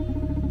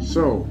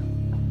 So,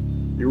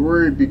 you're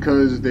worried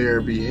because they're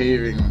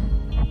behaving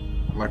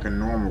like a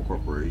normal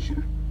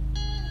corporation.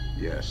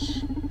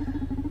 Yes.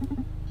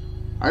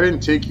 I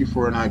didn't take you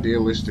for an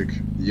idealistic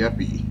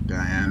yuppie,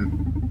 Diane.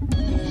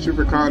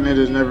 Supercontinent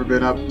has never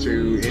been up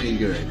to any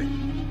good,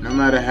 no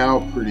matter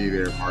how pretty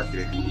their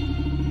marketing.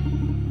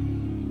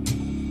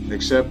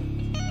 Except,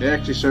 they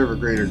actually serve a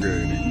greater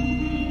good.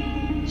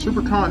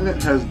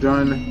 Supercontinent has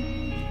done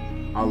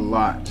a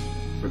lot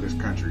for this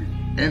country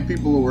and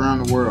people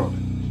around the world.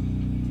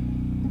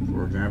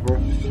 For example,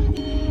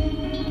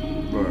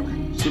 look,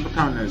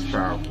 Supercontinent is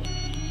powerful.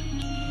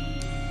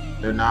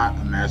 They're not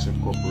a massive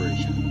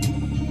corporation.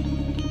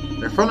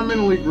 Their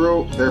fundamental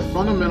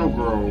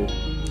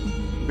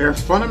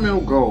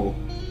goal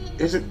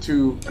isn't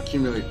to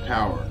accumulate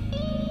power,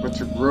 but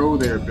to grow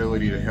their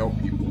ability to help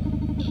people.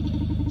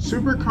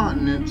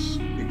 Supercontinent's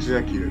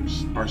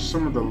executives are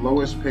some of the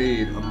lowest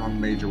paid among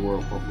major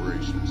world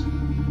corporations.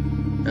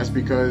 That's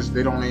because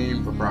they don't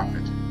aim for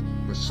profit,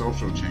 but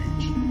social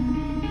change.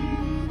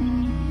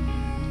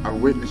 I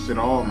witnessed it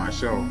all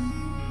myself.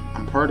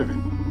 I'm part of it.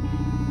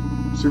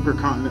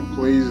 Supercontinent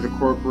plays the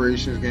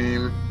corporation's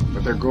game,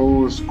 but their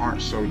goals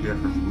aren't so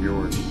different from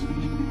yours.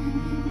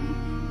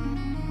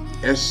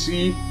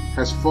 SC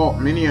has fought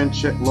many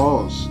unchecked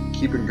laws,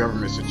 keeping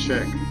governments in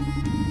check.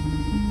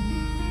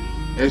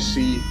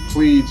 SC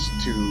pleads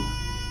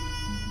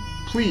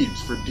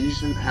for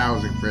decent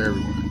housing for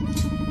everyone,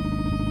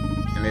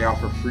 and they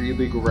offer free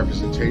legal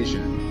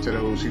representation to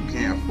those who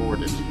can't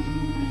afford it.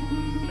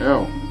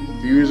 Hell,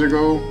 a few years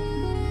ago,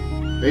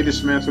 they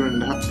dismantled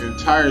an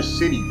entire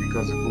city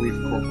because of Belief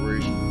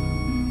Corporation.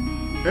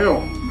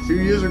 Hell, a few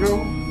years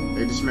ago,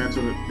 they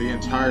dismantled the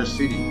entire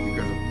city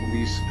because of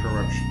police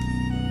corruption.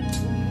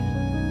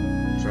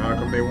 So how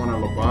come they want to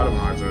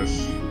lobotomize us?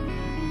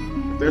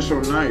 If they're so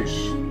nice,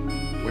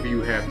 what do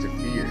you have to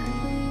fear?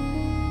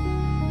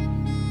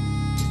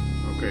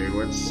 Okay,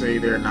 let's say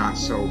they're not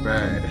so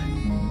bad.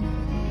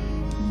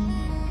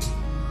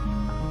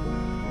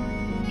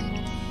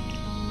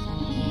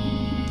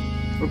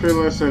 Okay,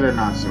 let's say they're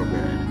not so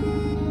bad.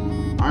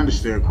 I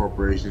understand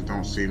corporations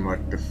don't seem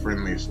like the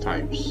friendliest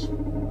types.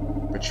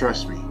 But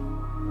trust me,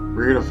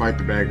 we're here to fight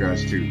the bad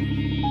guys too.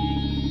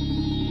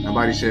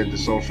 Nobody said the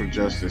social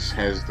justice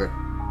has to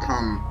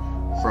come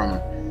from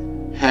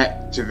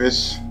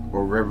hacktivists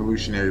or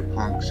revolutionary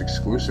punks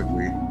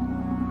exclusively.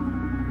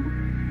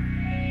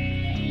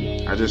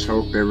 I just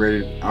hope they're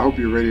ready. I hope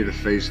you're ready to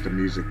face the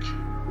music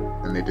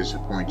when they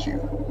disappoint you.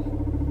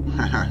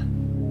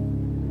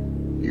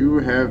 You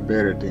have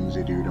better things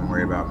to do. Don't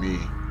worry about me.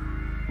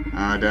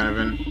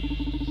 Donovan?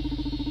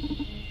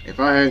 If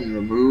I hadn't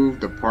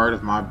removed the part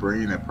of my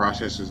brain that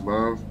processes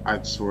love,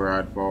 I'd swear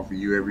I'd fall for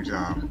you every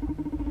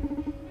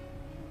time.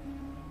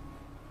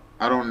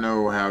 I don't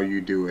know how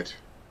you do it,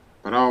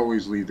 but I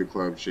always leave the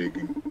club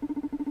shaking.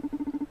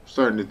 I'm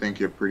starting to think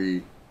you're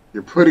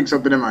putting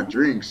something in my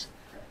drinks.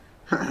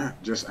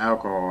 Just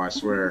alcohol, I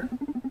swear.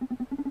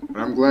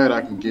 But I'm glad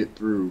I can get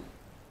through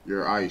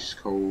your ice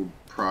cold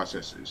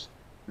processes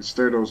and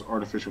stir those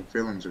artificial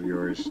feelings of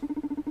yours.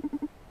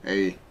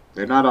 Hey,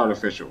 they're not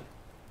artificial.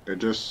 They're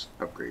just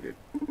upgraded.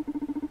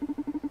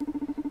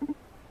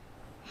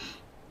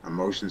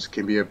 Emotions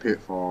can be a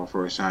pitfall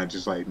for a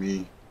scientist like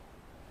me.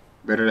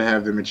 Better to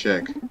have them in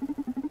check.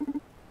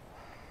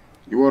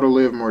 You ought to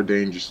live more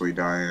dangerously,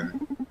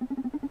 Diane.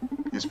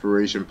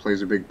 Inspiration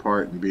plays a big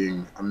part in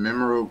being a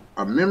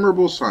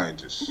memorable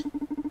scientist.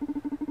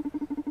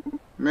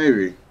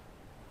 Maybe.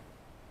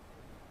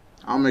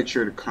 I'll make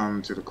sure to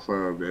come to the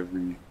club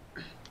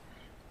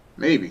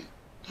Maybe.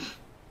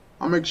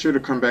 I'll make sure to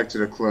come back to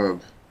the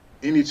club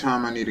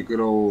anytime I need a good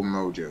old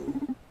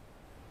mojo.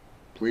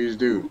 Please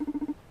do.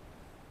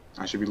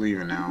 I should be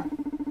leaving now.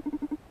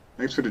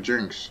 Thanks for the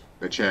drinks,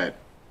 the chat,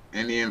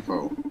 and the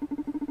info.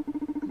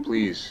 And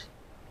please,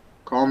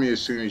 call me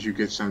as soon as you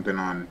get something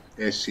on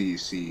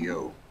SC's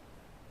CEO.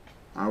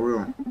 I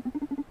will.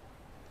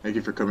 Thank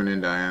you for coming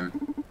in, Diane.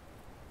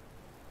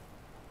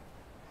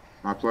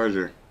 My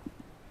pleasure.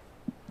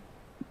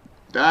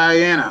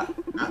 Diana.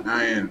 Not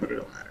Diane, but it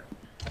don't matter.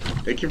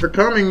 Thank you for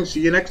coming.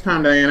 See you next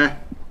time, Diana.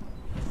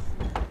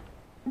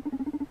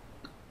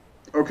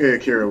 Okay,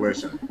 Akira,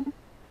 listen.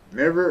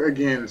 Never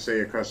again say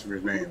a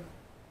customer's name.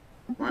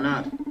 Why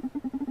not?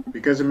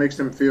 Because it makes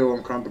them feel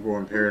uncomfortable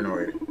and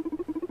paranoid.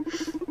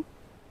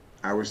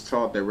 I was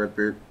taught that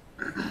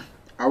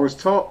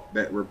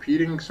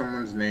repeating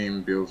someone's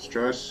name builds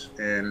trust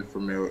and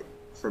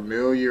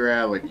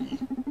familiarity.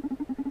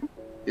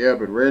 Yeah,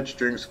 but Reg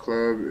Drinks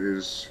Club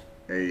is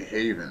a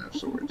haven of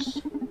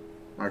sorts.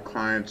 My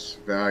clients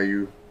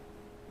value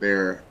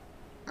their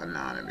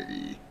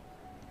anonymity.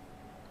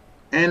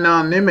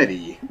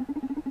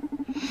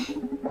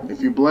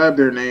 If you blab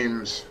their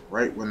names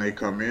right when they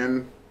come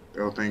in,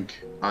 they'll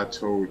think I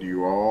told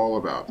you all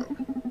about them.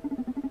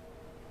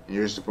 And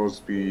you're supposed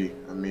to be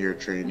a mere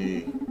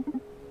trainee.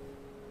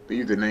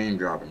 Leave the name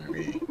dropping to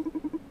me.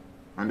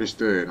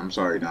 Understood. I'm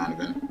sorry,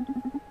 Donovan.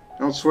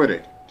 Don't sweat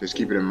it. Just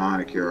keep it in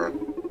mind, Akira.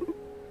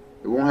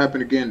 It won't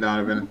happen again,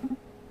 Donovan.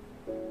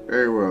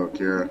 Very well,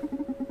 Akira.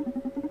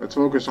 Let's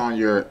focus on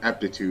your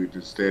aptitudes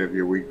instead of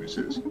your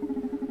weaknesses.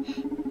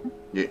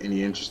 Get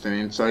any interesting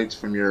insights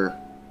from your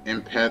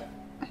empathic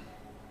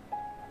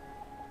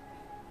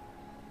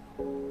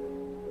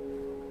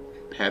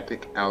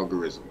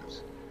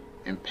algorithms.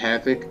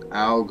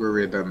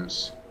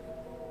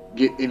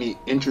 Get any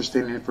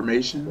interesting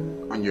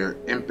information on your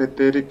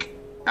empathetic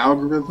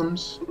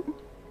algorithms?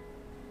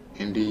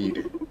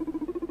 Indeed.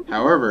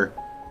 However,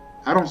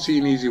 I don't see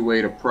an easy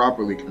way to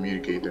properly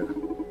communicate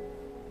them.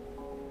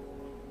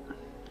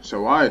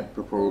 So I'd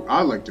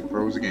like to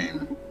propose a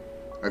game.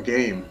 A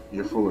game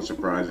you're full of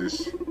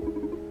surprises.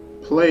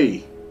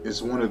 Play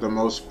is one of the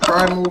most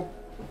primal...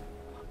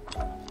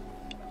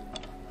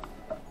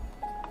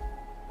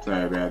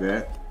 Sorry about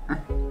that.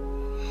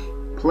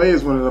 Play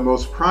is one of the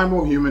most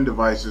primal human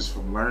devices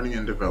for learning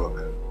and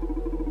development.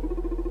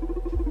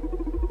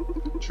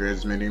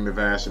 Transmitting the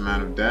vast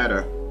amount of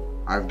data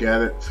I've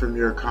gathered from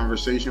your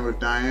conversation with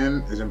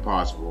Diane is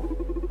impossible.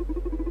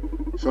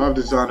 So I've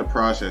designed a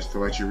process to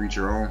let you reach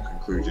your own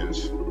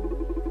conclusions.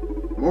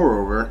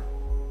 Moreover,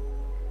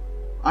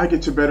 I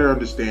get to better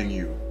understand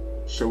you,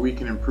 so we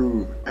can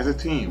improve as a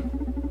team.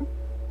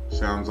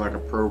 Sounds like a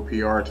pro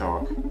PR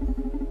talk.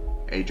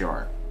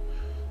 HR.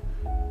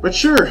 But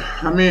sure,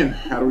 I'm in.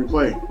 How do we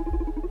play?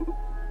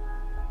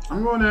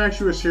 I'm going to ask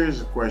you a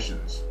series of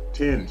questions.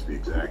 10 to be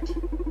exact.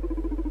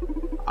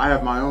 I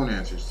have my own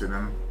answers to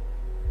them.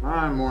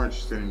 I'm more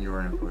interested in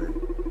your input.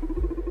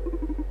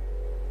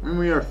 When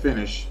we are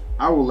finished,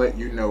 I will let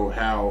you know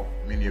how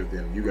many of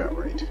them you got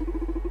right.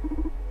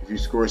 If you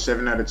score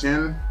 7 out of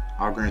 10,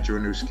 I'll grant you a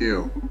new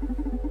skill.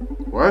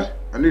 What?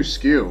 A new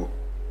skill?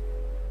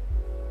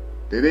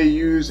 Did they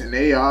use an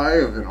AI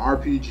of an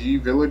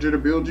RPG villager to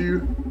build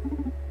you?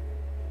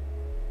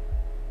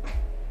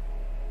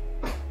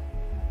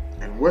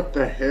 And what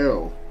the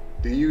hell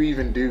do you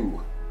even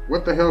do?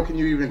 What the hell can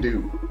you even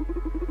do?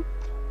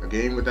 A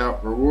game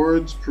without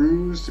rewards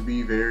proves to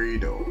be very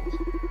dull.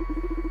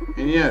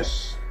 And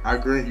yes, I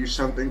grant you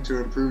something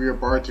to improve your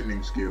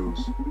bartending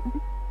skills.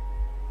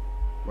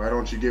 Why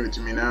don't you give it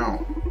to me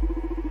now?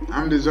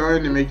 I'm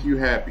designed to make you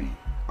happy.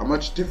 A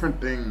much different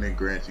thing than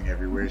granting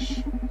every wish.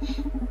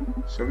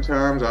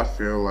 Sometimes I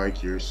feel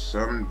like you're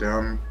some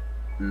dumb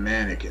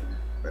mannequin.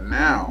 But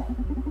now,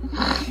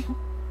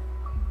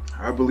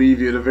 I believe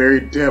you're the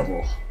very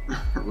devil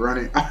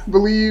I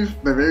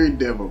believe the very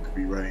devil could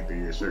be running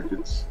through your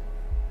circuits.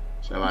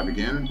 Shall I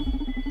begin?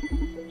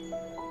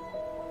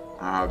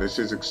 Ah, this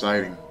is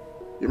exciting.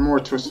 You're more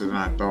twisted than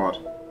I thought.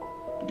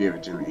 Give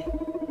it to me.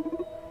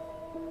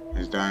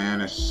 Is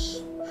Diana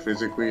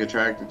physically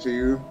attracted to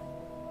you?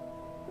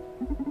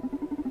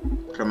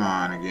 Come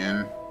on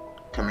again.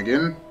 Come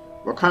again?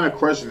 What kind of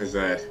question is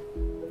that?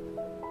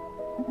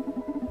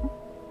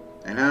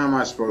 And how am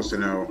I supposed to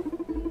know?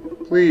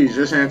 Please,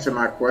 just answer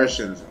my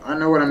questions. I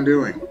know what I'm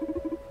doing.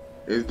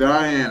 Is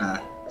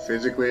Diana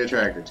physically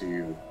attracted to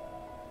you?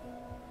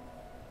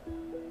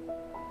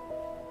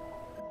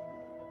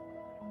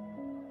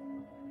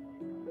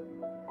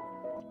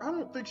 I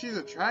don't think she's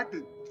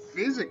attracted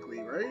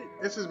physically, right?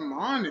 It's his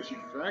mind that she's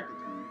attracted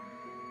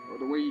to. Or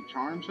the way he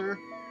charms her.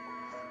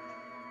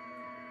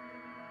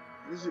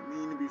 What does it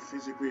mean to be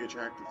physically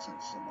attracted to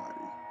somebody?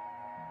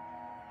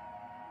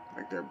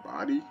 Like their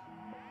body?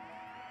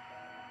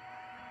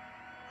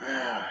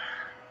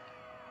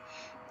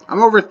 I'm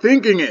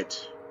overthinking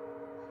it.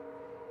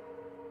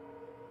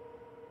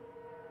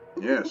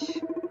 Yes.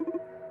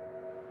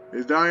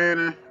 Is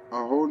Diana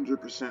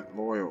 100%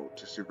 loyal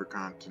to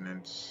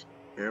Supercontinents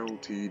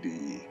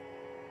Ltd?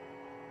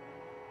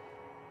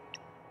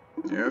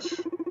 Yes.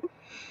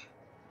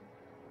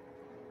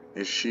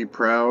 Is she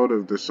proud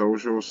of the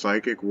social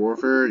psychic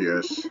warfare?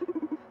 Yes.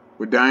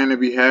 Would Diana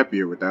be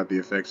happier without the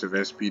effects of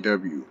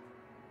SPW?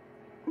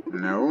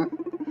 No.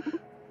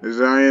 Does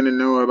Diana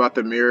know about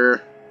the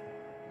mirror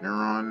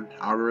neuron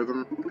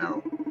algorithm?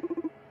 No.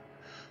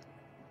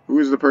 Who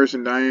is the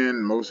person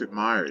Diane most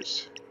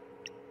admires?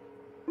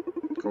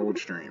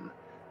 Coldstream.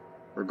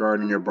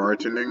 Regarding your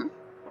bartending,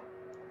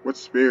 what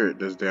spirit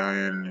does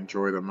Diane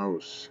enjoy the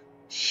most?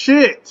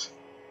 Shit!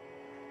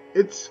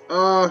 It's,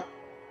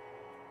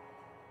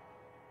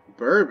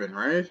 bourbon,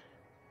 right?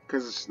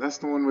 Because that's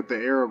the one with the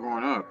arrow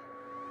going up.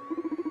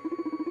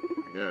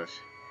 I guess.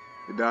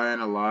 Did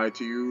Diana lie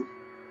to you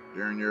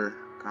during your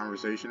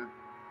conversation?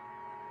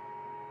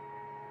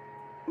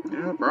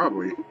 Yeah,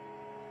 probably.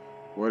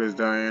 What is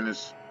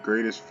Diana's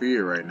greatest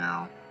fear right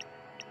now?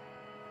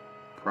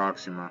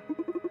 Proxima.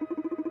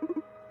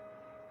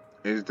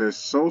 Is the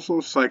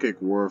social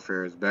psychic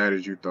warfare as bad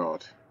as you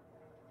thought?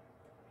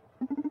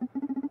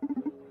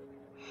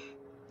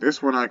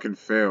 This one I can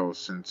fail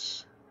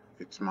since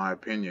it's my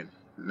opinion.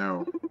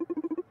 No.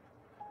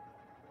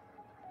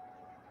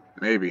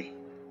 Maybe.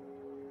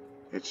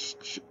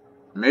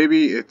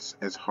 Maybe it's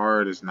as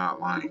hard as not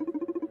lying.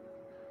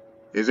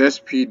 Is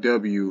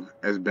SPW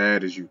as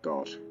bad as you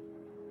thought?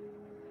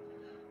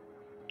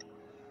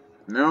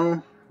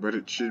 No, but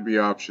it should be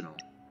optional.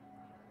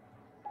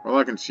 Well,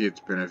 I can see its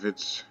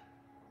benefits.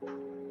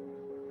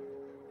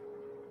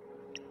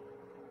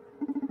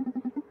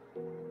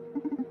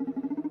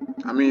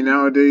 I mean,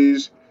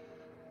 nowadays,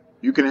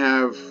 you can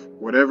have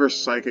whatever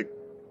psychoactive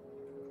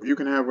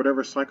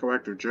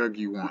drug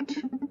you want.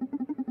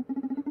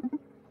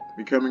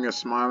 Becoming a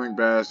smiling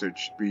bastard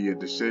should be a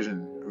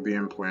decision of the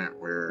implant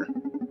where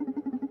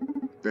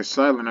the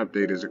silent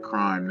update is a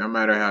crime, no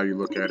matter how you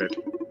look at it.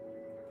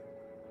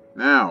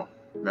 Now,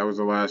 that was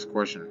the last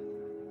question.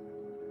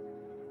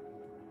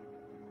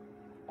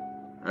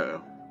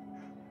 Uh-oh.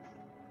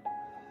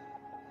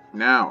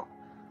 Now.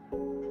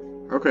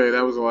 Okay,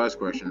 that was the last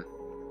question.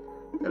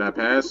 Did I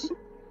pass?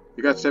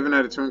 You got 7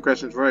 out of 10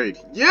 questions right.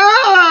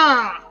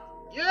 Yeah!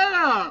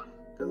 Yeah!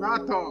 Because I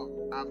thought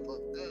I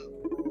fucked up.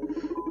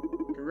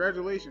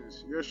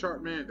 Congratulations. You're a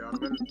sharp man,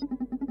 Donovan.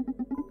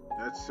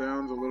 That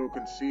sounds a little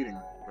conceiting,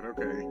 but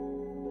okay.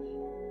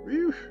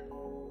 Whew.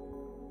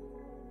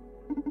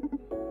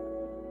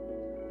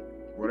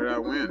 What did I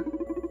win?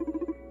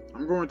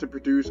 I'm going to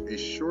produce a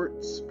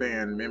short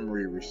span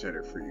memory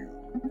resetter for you.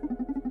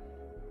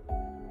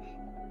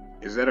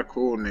 Is that a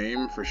cool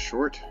name for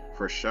short?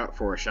 For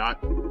a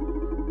shot?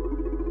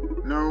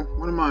 No,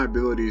 one of my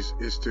abilities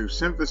is to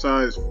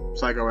synthesize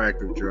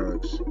psychoactive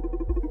drugs.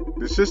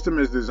 The system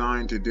is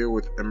designed to deal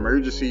with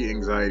emergency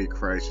anxiety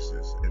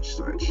crises and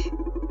such.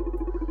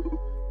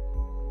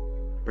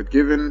 But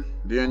given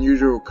the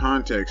unusual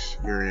context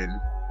you're in,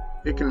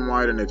 it can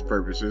widen its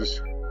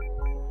purposes.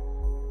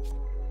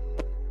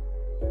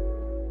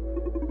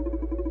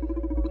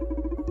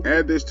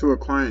 Add this to a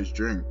client's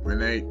drink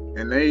and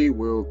they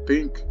will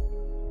think.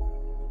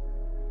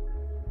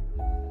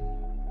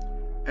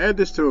 Add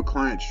this to a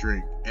client's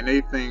drink and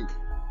they think,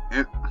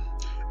 and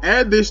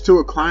add this to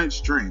a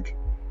client's drink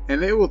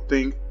and they will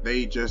think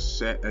they just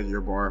sat at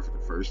your bar for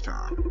the first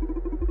time.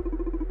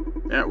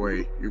 That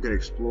way, you can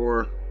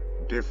explore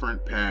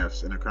different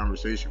paths in a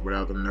conversation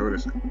without them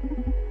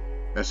noticing.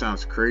 That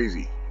sounds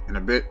crazy and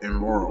a bit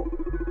immoral.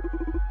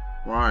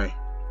 Why?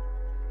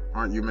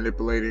 Aren't you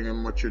manipulating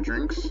them with your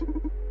drinks?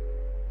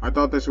 I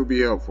thought this would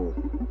be helpful.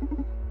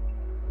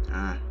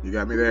 You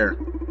got me there.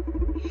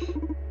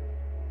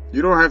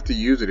 You don't have to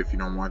use it if you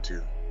don't want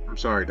to. I'm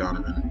sorry,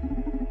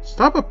 Donovan.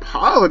 Stop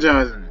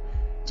apologizing.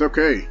 It's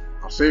okay.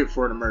 I'll save it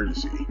for an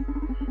emergency.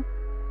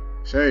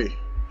 Say,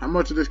 how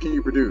much of this can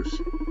you produce?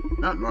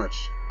 Not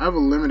much. I have a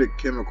limited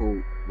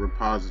chemical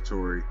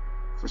repository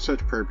for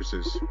such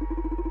purposes.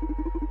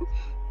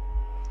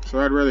 So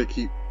I'd rather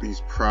keep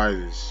these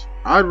prizes.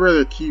 I'd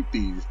rather keep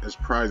these as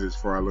prizes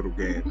for our little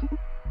game.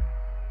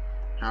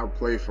 How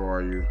playful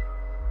are you?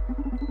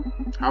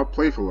 How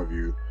playful of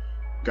you.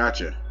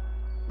 Gotcha.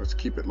 Let's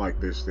keep it like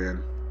this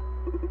then.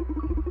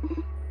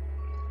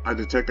 I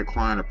detect a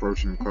client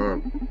approaching the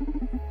club.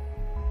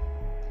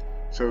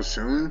 So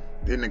soon?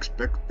 Didn't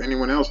expect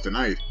anyone else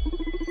tonight.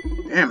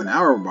 Damn, an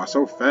hour went by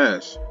so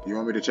fast. Do you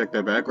want me to check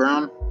their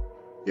background?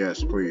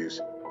 Yes, please.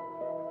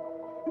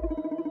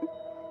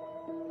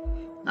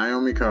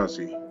 Naomi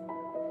Kasi,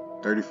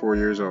 34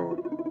 years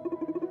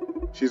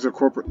old. She's a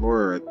corporate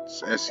lawyer at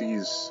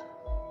SC's.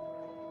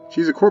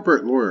 She's a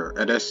corporate lawyer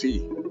at SC.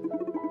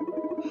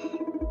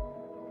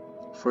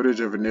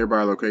 Footage of a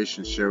nearby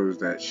location shows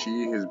that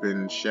she has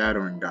been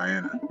shadowing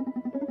Diana.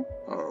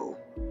 Uh-oh.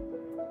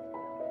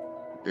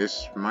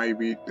 This may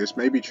be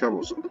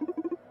troublesome.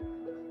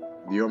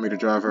 Do you want me to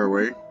drive her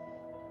away?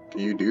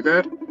 Can you do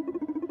that?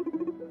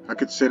 I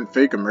could send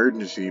fake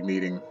emergency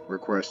meeting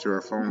requests to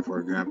her phone, for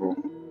example.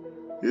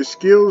 Your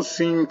skill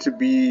set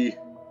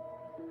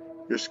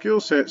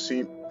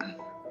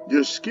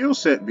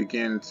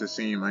begins to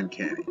seem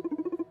uncanny.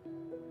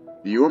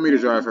 Do you want me to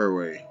drive her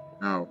away?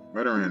 No,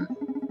 let her in.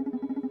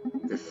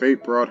 If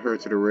fate brought her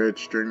to the Red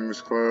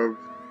Strings Club,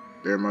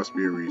 there must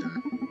be a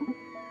reason.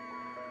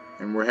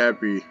 And we're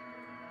happily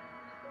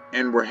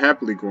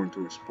going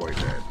to exploit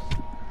that.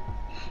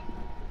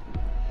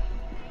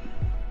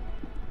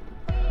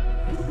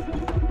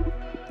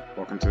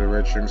 Welcome to the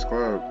Red Strings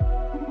Club.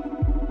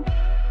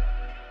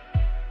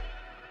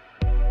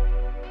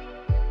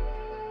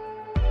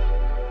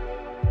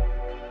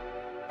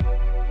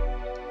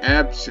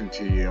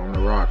 Absentee on the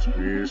rocks,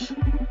 please.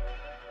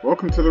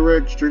 Welcome to the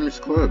Red Strings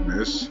Club,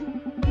 miss.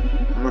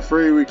 I'm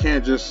afraid we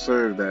can't just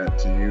serve that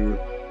to you.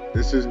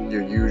 This isn't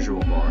your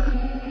usual bar.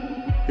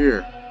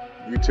 Here,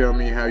 you tell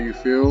me how you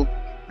feel,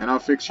 and I'll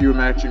fix you a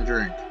matching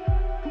drink.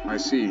 I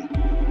see.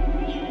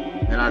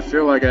 And I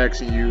feel like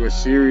asking you a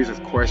series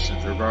of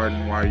questions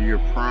regarding why you're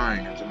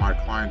prying into my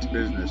client's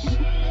business.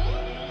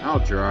 How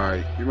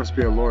dry. You must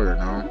be a lawyer,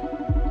 no?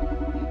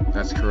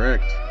 That's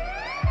correct.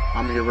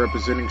 I'm here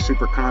representing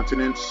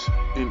Supercontinent's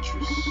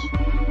interests.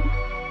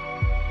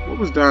 What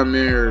was Diana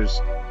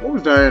Mears'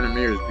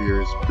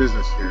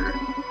 business here?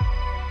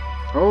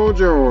 Hold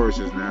your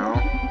horses now.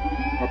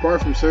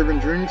 Apart from serving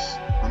drinks,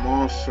 I'm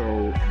also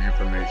an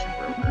information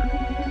broker.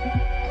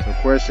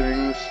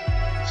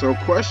 So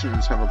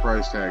questions have a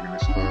price tag in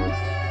this club.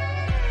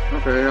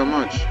 Okay, how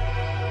much?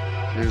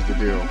 Here's the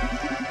deal.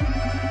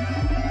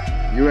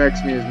 You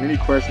ask me as many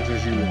questions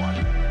as you want,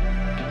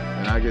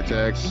 and I get to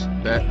ask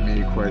that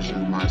many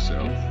questions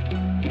myself.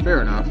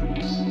 Fair enough.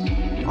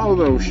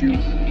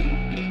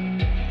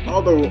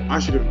 Although I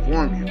should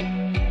inform you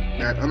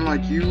that,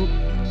 unlike you,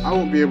 I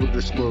won't be able to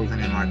disclose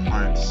any of my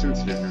clients'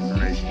 sensitive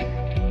information.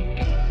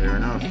 Fair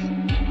enough.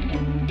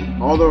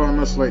 Although I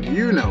must let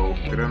you know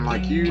that,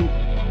 unlike you,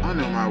 I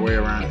know my way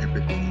around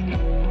empathy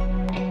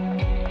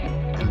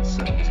and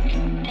subtlety.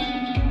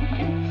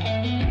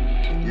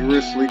 You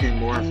risk leaking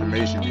more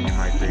information than you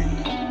might think.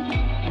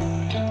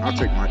 I'll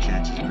take my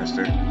chances,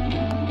 mister.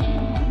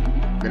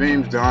 The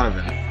name's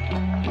Donovan,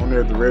 owner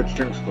of the Red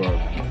Strings Club.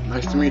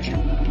 Nice to meet you.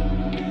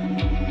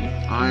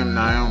 I am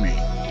Naomi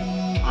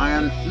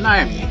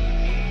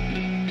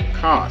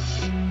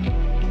Kos.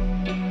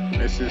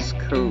 Mrs.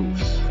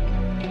 Kos.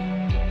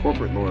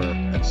 Corporate lawyer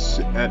at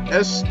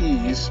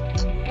SE's.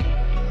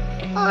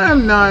 I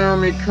am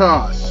Naomi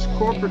Kos,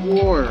 corporate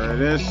lawyer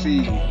at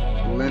SE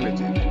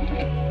Limited.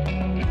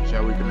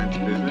 Shall we commence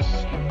business?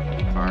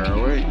 Fire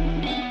away.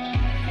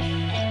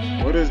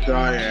 What is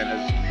Diana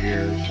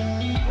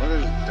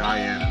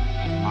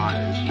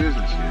Myers'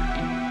 business here?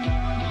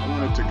 I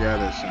wanted to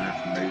gather some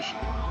information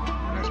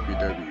on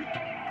SPW.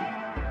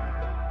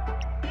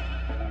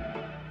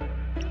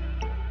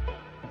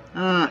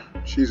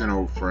 She's an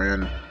old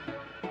friend.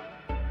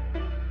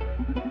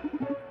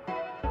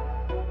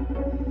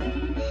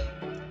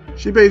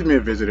 She pays me a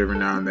visit every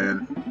now and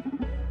then.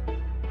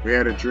 We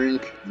had a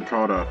drink and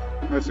caught up.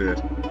 That's it.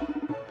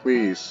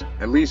 Please,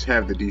 at least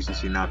have the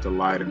decency not to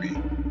lie to me.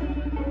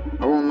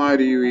 I won't lie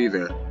to you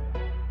either.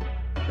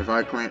 If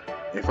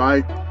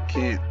I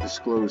can't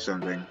disclose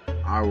something,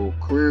 I will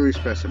clearly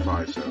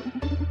specify so.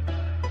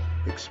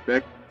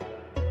 Except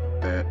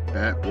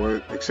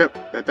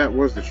that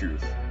was the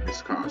truth,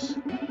 Miss Kos.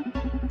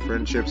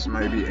 Friendships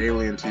might be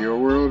alien to your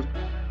world,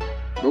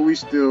 but we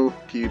still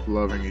keep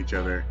loving each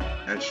other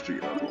at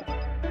street level.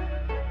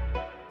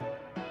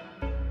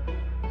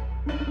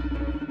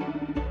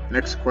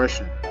 Next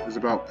question is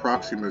about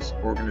Proxima's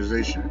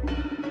organization.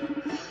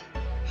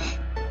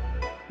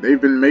 They've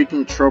been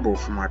making trouble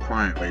for my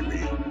client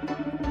lately.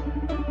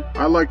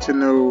 I'd like to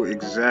know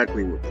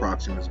exactly what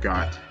Proxima's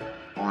got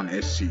on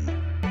SC.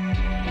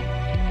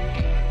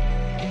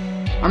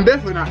 I'm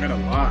definitely not gonna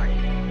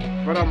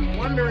lie, but I'm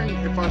wondering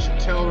if I should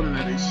tell them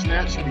that they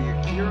snatched the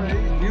Akira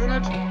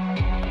unit,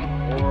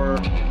 or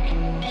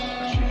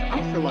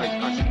I feel like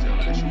I should tell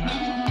them that she found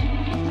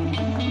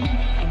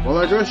something. Well,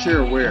 I guess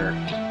you're aware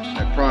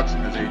that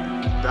Proxima's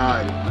agent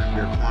died in one of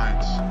your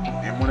clients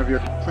in one of your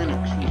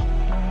clinics.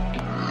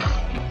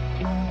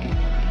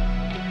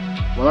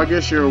 Well, I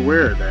guess you're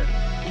aware that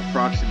a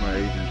Proxima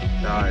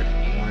agent died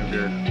in one of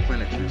your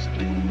clinics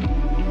recently.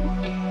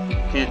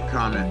 Can't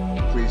comment.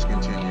 Please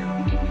continue.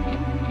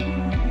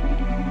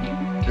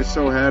 It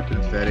so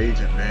happens that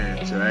Agent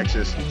managed to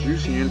access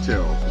juicy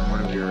intel from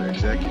one of your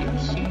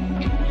executives.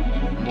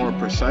 More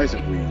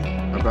precisely,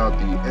 about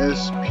the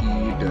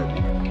SPW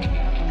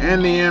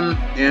and the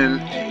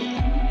MNA.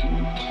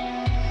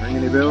 Ring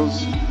any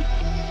bells?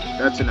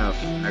 That's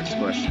enough. Next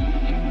question.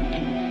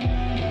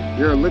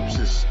 Your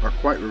ellipses are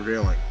quite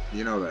revealing.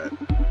 You know that.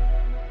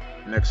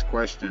 Next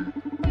question.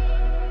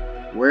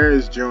 Where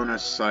is Jonah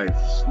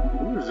Sipes?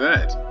 Who is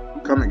that?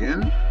 Come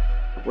again?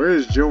 Where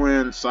is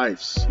Joanne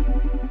Sipes?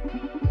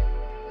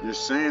 You're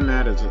saying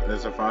that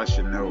as if I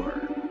should know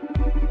her.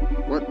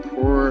 What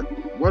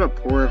a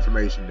poor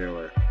information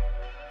dealer.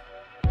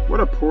 What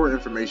a poor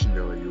information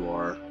dealer you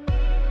are.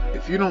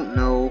 If you don't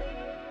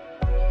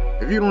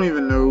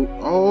even know,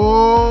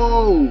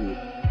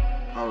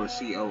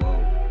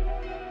 COO.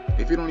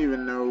 If you don't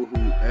even know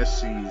who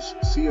SC's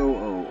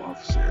COO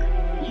officer.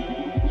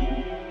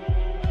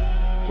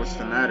 What's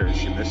the matter? Is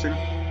she missing?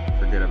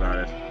 Forget about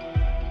it.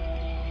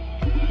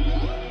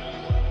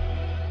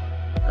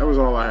 That was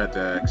all I had to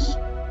ask.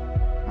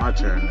 My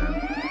turn then.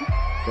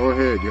 Go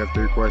ahead, you have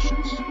 3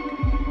 questions.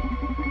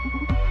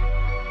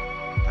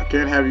 I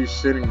can't have you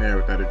sitting there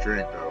without a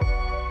drink though.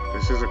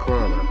 This is a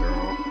club after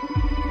all.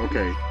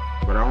 Okay,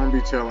 but I won't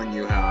be telling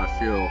you how I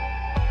feel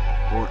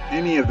or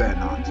any of that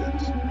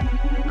nonsense.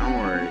 Don't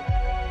worry.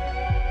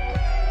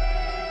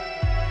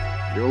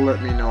 You'll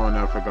let me know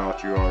enough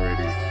about you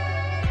already.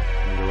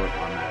 And you'll let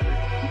my matter.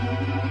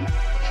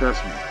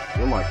 Trust me,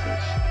 you'll like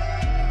this.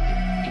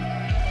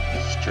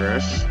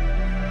 Stress,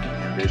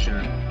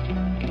 ambition,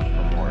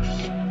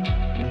 remorse.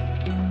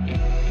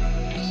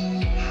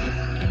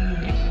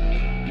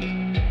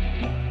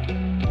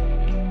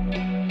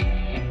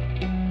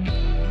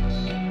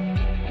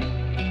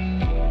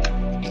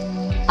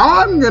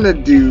 I'm gonna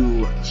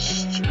do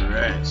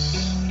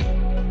stress.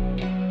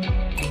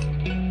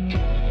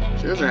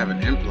 She doesn't have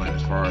an implant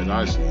as far as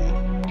I see.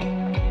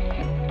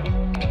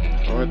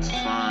 So let's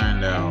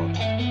find out.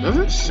 Does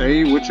it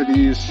say which of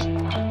these?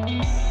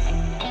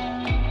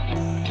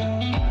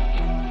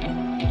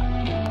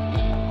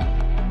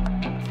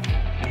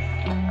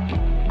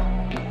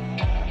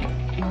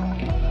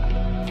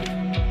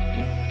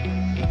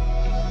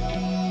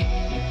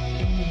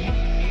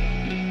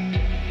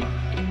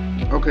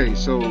 Okay,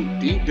 so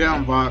Deep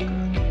Down Vodka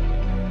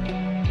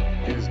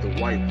is the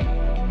white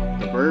one.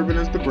 The bourbon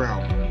is the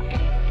brown one.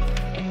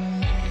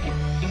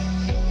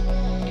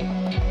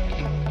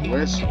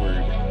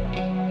 Westward.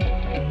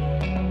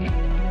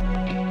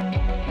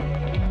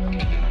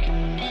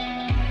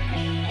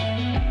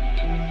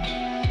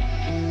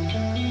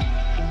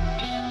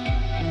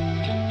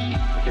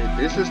 Okay,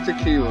 this is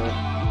tequila.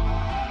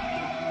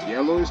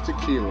 Yellow is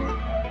tequila.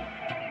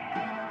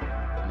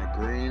 And the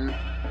green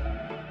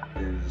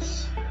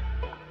is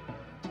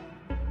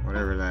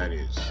whatever that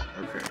is.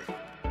 Okay.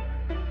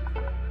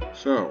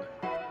 So,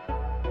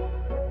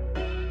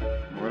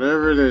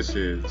 whatever this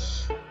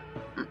is.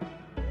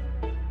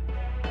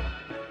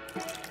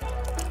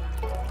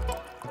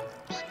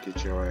 Let's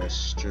get your ass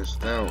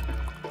stressed out.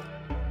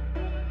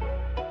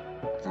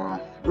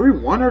 Do we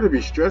want her to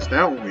be stressed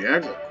out when we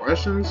ask her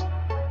questions?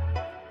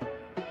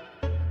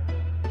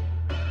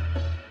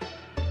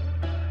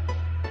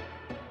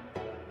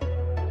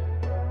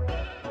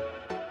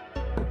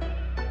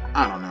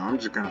 I don't know, I'm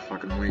just gonna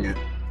fucking wing it.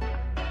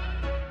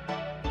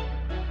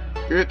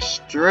 Get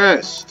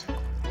stressed.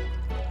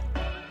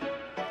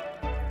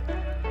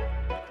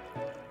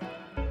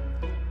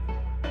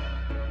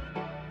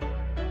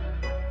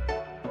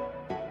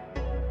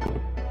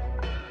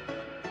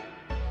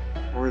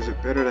 Or is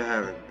it better to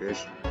have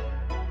ambition?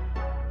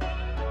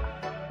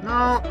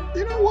 No,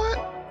 you know what?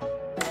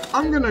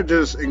 I'm gonna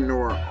just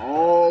ignore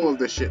all of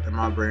the shit that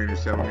my brain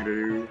is telling me to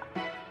do.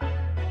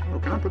 Oh,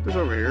 can I put this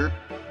over here?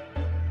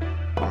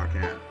 Oh, I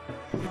can.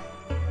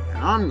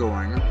 And I'm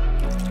going to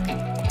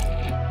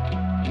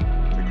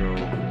go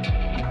here.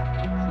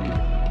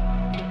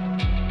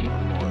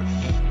 Remorse.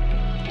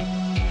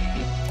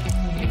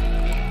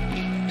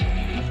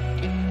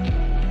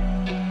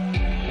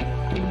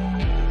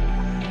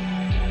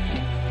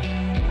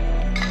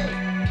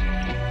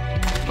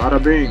 Bada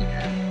bing.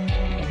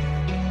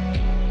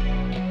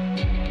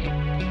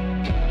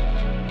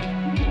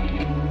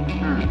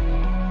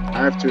 I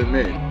have to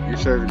admit, you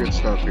serve good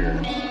stuff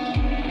here.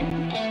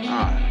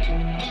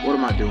 What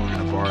am I doing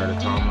in a bar at a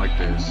time like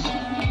this?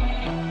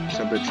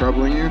 Something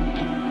troubling you?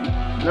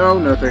 No,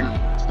 nothing.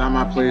 It's not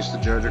my place to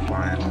judge a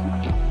client.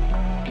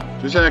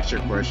 Just ask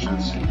your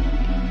questions.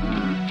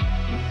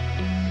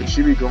 Could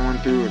she be going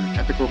through an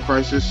ethical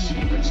crisis?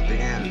 Let's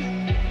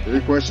stand.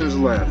 3 questions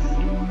left.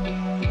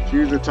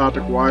 Choose the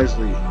topic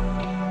wisely.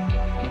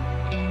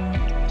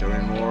 Tell me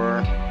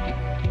more.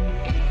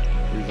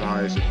 Who's the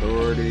highest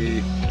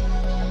authority?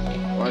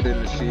 Why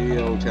didn't the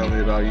CEO tell me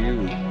about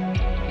you?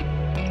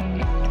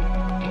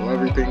 Will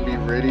everything be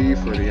ready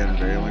for the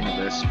unveiling of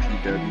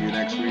SPW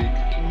next week?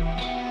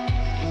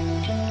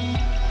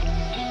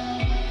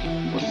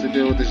 What's the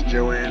deal with this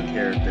Joanne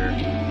character?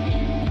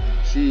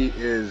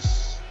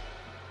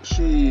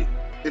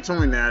 It's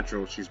only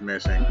natural she's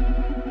missing.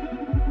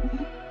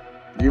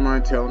 Do you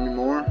mind telling me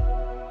more?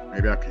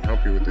 Maybe I can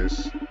help you with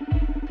this.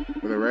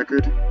 For the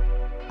record,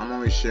 I'm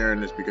only sharing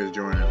this because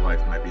Joanna's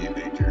life might be in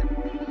danger.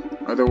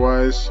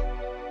 Otherwise,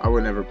 I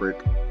would never break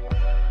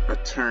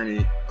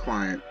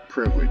attorney-client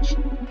privilege.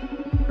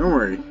 Don't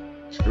worry,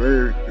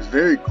 it's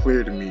very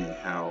clear to me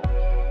how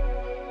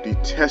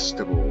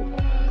detestable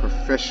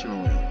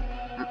professionally.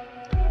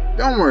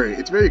 Don't worry,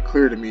 it's very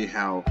clear to me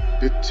how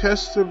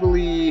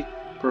detestably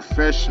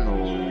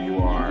professional you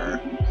are.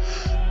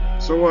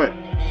 So what?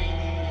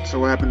 So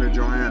what happened to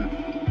Joanne?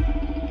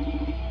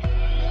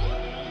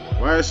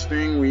 Last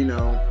thing we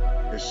know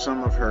is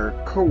some of her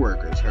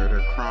co-workers heard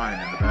her crying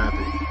in the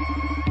bathroom.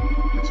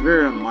 It's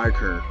very unlike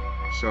her,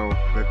 so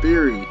the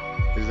theory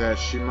is that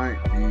she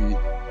might be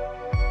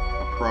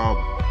a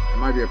problem. It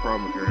might be a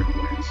problem with her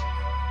implants,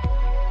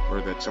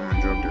 or that someone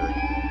drugged her.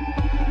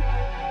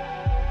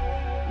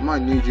 We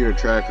might need you to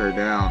track her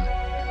down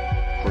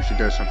before she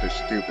does something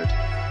stupid.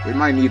 We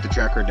might need to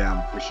track her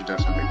down before she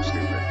does something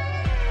stupid.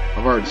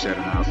 I've already said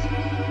enough.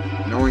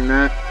 Knowing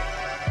that,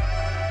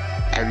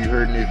 have you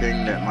heard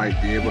anything that might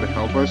be able to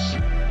help us?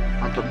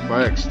 I'm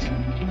perplexed.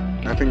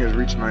 Nothing has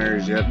reached my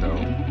ears yet, though.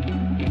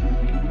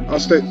 I'll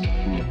stay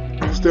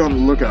on the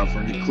lookout for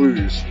any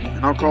clues, and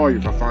I'll call you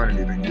if I find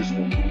anything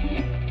useful.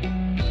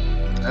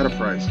 At a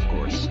price, of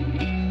course.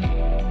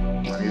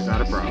 Money's not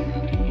a problem.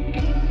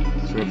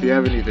 So if you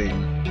have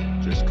anything,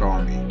 just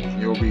call me, and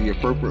you'll be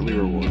appropriately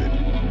rewarded.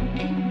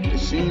 It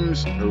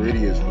seems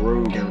Iridia's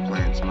rogue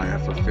implants might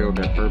have fulfilled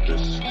their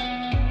purpose.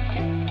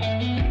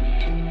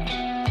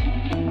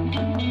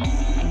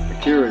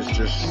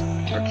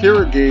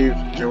 Akira gave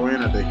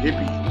Joanna the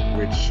hippie,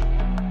 which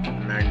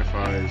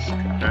magnifies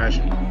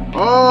compassion.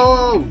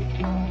 Oh!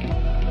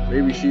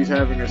 Maybe she's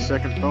having a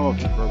second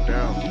thoughts and broke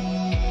down.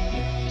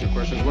 2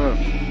 questions left.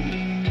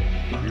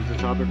 Use the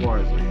topic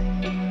wisely.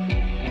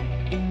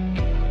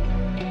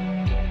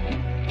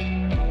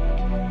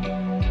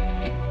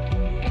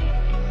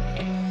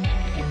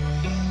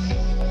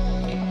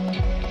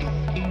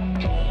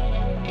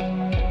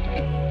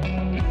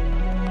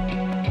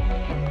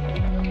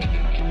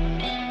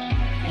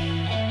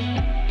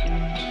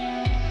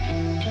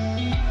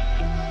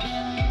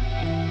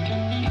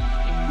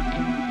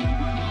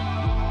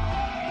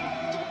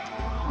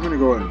 I'm gonna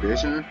go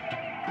envision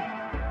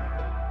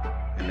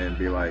and then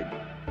be like,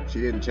 she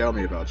didn't tell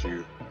me about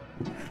you.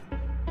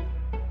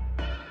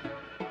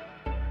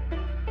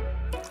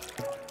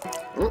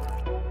 Oh,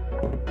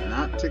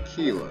 not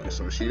tequila.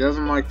 So she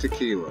doesn't like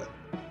tequila.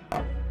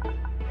 But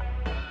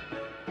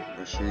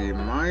she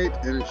might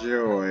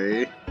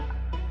enjoy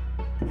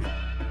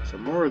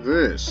some more of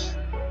this.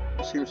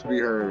 Seems to be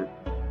her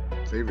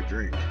favorite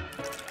drink.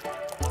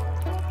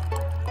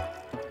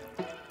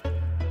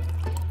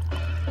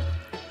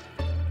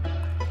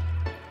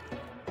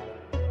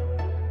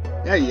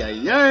 Yay, yay,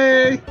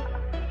 yay!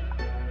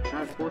 Can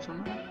I pour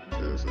some out?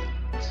 There's a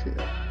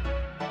tip.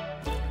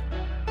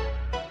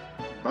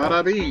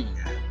 Bada bing!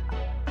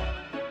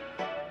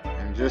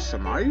 And just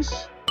some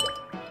ice?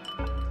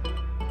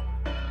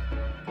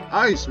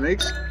 Ice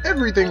makes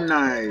everything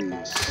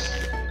nice!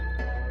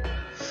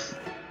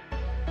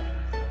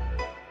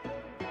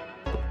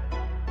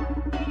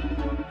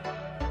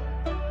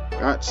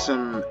 Got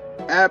some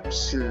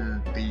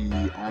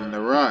absinthe on the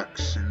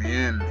rocks in the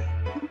end.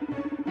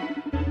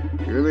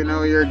 You really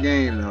know your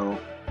game, though.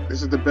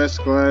 This is the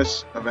best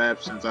glass of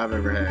absinthe I've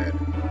ever had.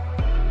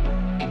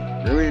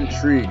 Really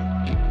intrigued.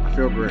 I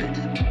feel great.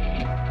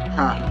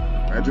 Ha!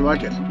 Glad you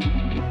like it.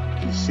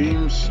 He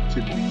seems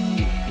to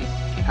be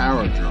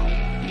power drunk.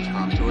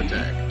 Time to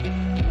attack.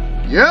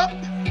 Yep!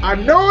 I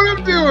know what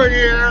I'm doing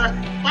here!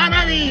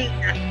 Bada bing!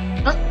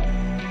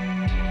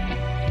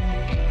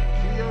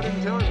 CEO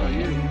didn't tell me about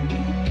you.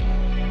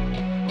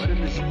 Why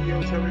didn't the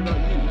CEO tell me about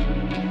you?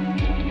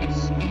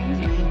 Excuse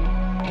me?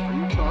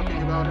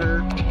 Talking about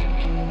her?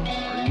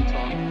 Are you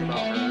talking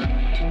about her?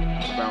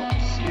 About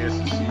CS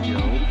the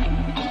CEO?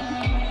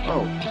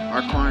 Oh,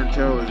 our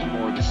clientele is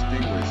more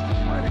distinguished than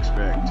you might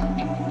expect.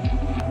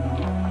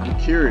 I'm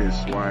curious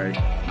why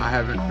I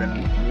haven't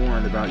been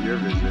warned about your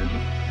visit.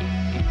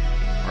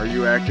 Are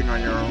you acting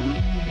on your own?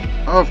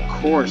 Of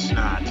course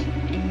not.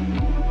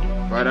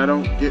 But I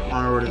don't get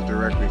my orders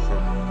directly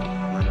from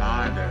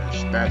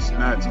Menendez. That's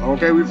nuts.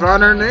 Okay, we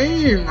found her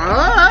name.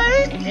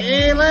 Alright.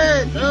 Hey,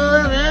 let's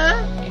go,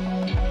 man.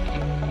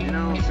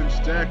 Since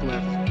Jack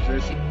left his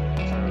position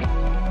to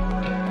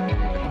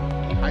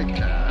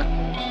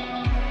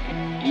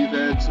we've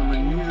had some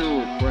unusual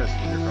requests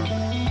from your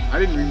company. I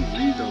didn't even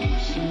read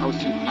those. I was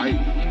too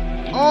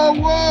hyped. Oh,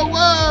 whoa,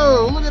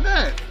 whoa! Look at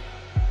that!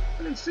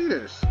 I didn't see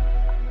this.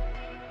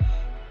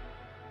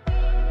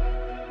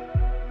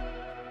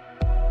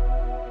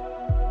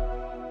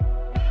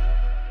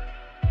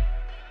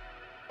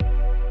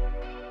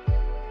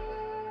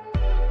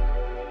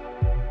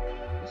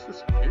 What's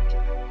this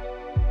picture?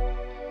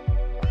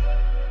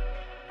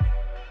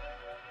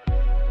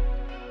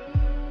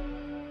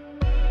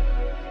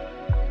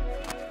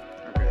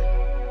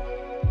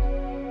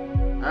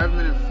 I haven't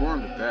been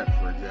informed of that,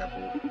 for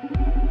example.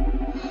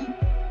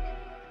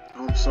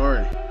 Oh, I'm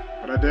sorry,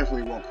 but I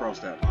definitely won't cross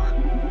that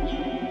line.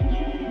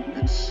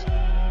 It's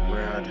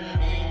rad.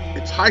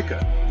 It's Heike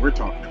we're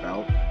talking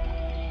about.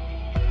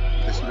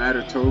 This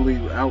matter totally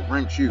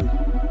outranks you.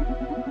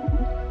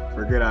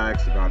 Forget I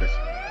asked about it.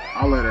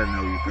 I'll let her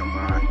know you come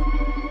by.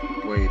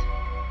 Wait,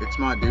 it's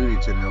my duty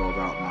to know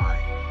about my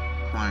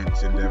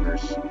client's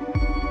endeavors.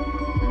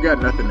 You've got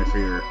nothing to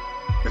fear.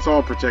 It's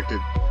all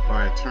protected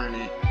by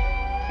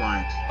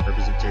attorney-client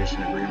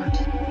representation agreement.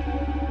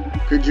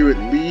 Could you at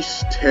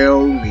least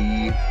tell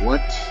me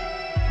what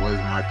was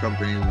my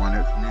company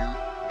wanted from you?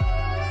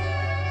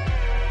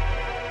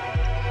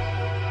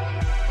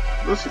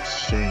 Let's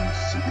exchange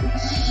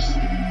secrets.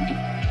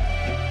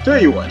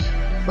 Tell you what,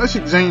 let's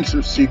exchange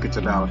some secrets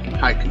about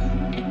Heike.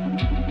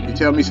 You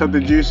tell me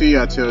something juicy,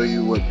 I tell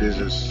you what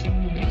was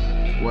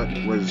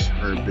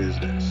her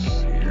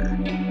business here.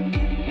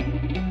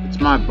 It's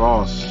my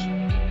boss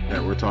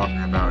that we're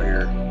talking about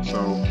here,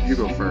 so you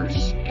go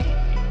first.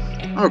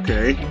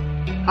 Okay,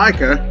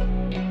 Heike.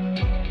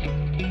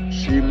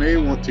 She may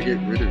want to get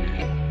rid of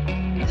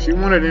you. She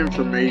wanted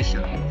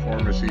information on the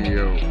former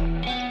CEO.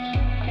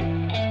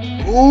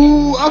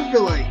 Ooh, I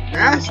feel like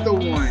that's the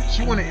one.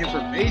 She wanted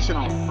information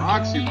on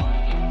Proxima.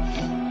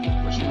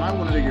 But she might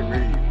want to get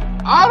rid of you.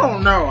 I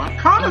don't know. I'm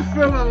kind of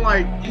feeling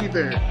like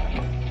either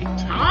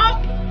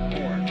top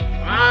or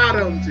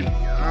bottom, to be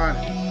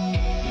honest.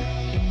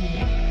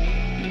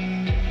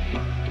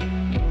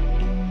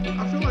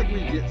 I feel like we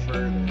get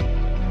further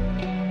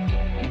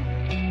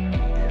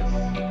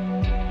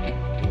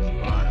if it was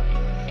bottom.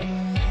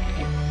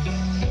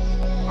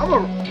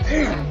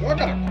 Damn,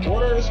 what, I got a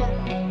quarter or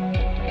something?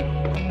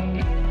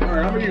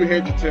 Alright, I'm gonna do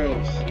heads or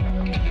tails.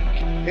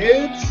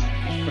 Heads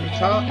for the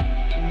top,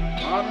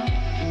 bottom,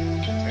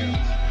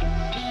 tails.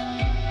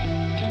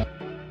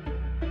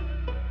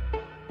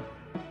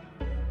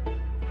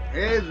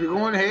 Heads, we're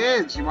going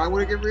heads. She might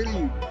want to get rid of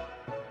you.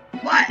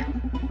 What?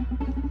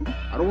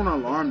 I don't want to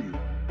alarm you,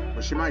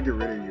 but she might get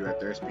rid of you at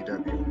the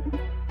SPW.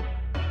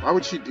 Why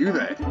would she do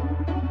that?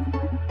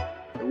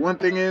 The one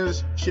thing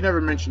is, she never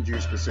mentioned you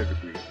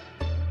specifically.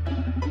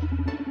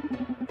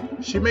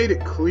 She made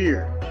it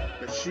clear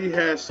that she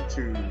has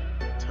to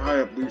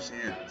tie up loose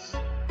ends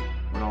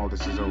when all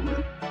this is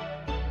over.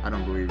 I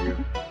don't believe you.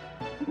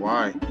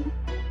 Why?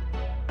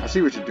 I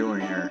see what you're doing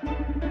here.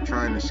 You're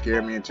trying to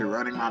scare me into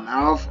running my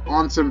mouth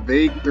on some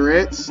vague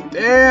threats.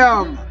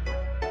 Damn!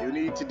 You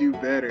need to do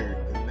better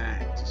than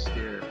that to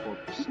scare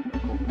Corpus.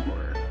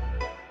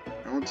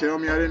 Don't tell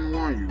me I didn't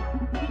warn you.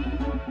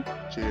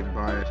 She didn't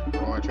buy it.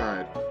 Oh, I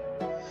tried.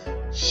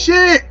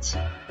 Shit!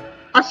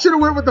 I should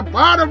have went with the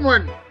bottom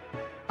one!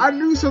 I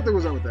knew something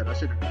was up with that. I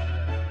should have.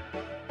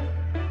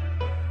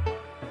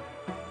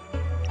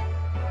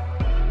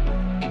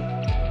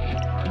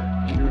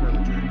 Alright, do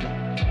another drink.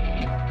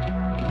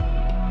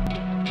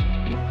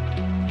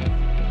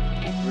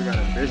 We got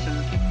ambition,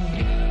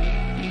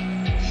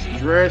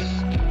 stress,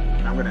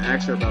 and I'm gonna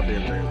ask her about the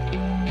available.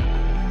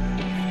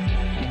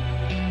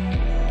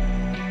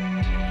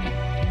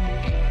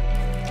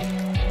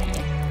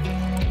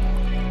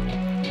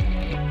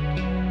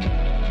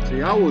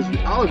 See, I was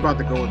about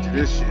to go into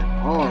this shit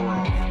all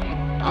wrong.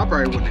 I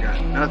probably wouldn't have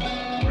got nothing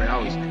the way I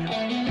was thinking.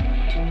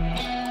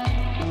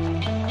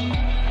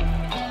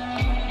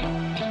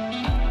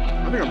 I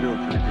think I'm doing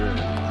pretty good.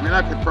 I mean,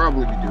 I could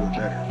probably be doing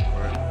better,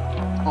 but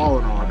all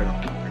in all, I think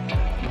I'm doing pretty good.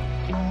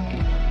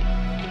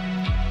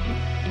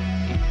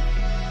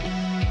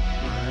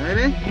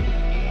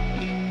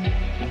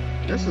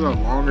 Alrighty. This is a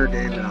longer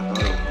game than I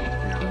thought it would be, to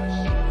be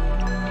honest.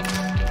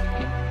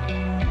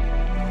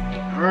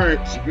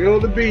 Alright, spill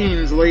the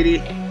beans,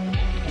 lady.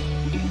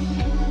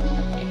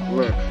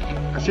 Look,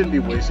 I shouldn't be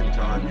wasting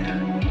time here.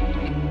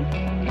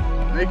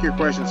 Make your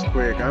questions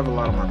quick. I have a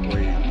lot on my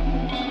plate.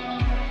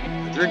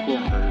 The drink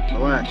won't hurt.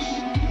 Relax.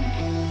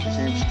 You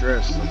seem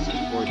stressed. Let's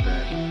avoid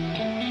that.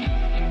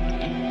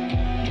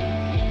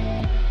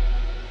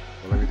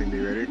 Will everything be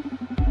ready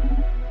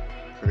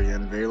for the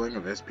unveiling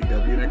of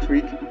SPW next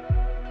week?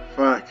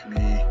 Fuck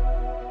me.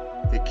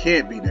 It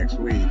can't be next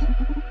week.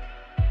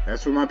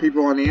 That's what my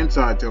people on the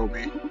inside told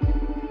me.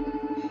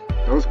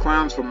 Those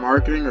clowns from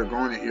marketing are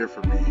going to hear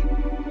from me.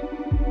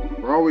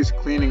 We're always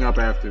cleaning up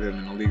after them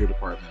in the legal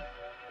department.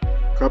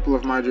 A couple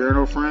of my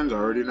journal friends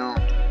already know.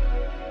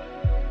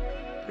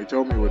 They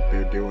told me what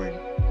they're doing.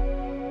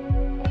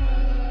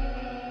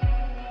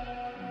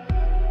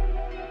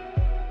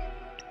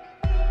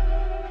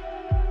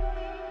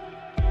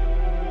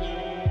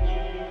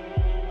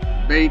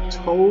 They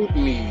told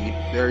me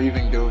they're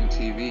even doing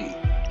TV.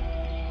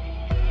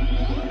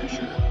 Yeah,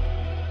 sure.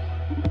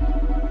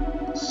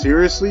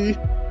 Seriously?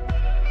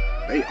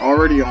 They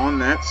already on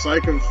that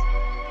psych of...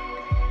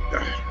 I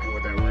don't know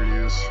what that word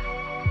is.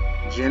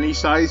 Jenny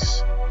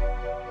Sice?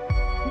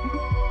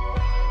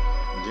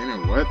 Jenny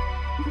what?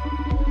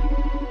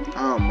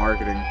 Oh,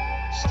 marketing.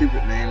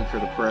 Stupid name for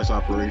the press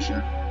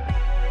operation.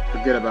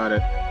 Forget about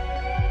it.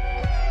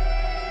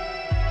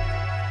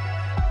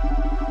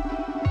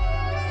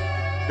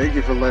 Thank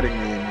you for letting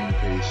me in any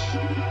case.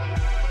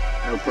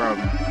 No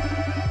problem.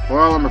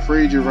 Well, I'm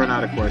afraid you run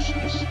out of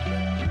questions.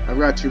 I've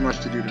got too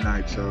much to do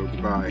tonight, so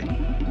goodbye.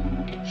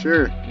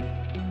 Sure.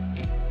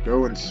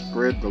 Go and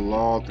spread the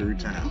law through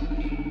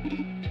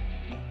town.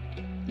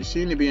 You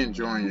seem to be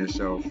enjoying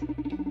yourself.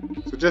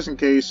 So just in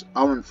case,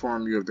 I'll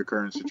inform you of the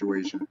current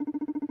situation.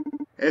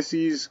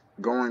 Essie's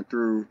going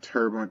through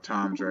turbulent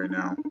times right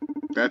now.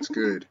 That's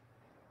good.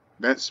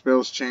 That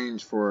spells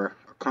change for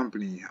a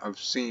company I've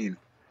seen.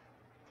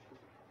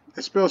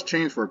 It spells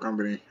change for a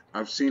company.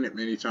 I've seen it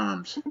many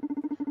times.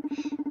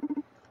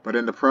 But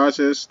in the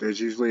process, there's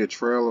usually a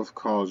trail of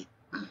casualties.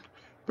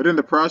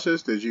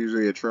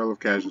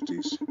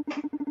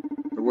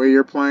 The way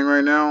you're playing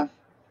right now,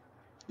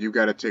 you've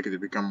got a ticket to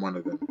become one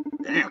of them.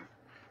 Damn.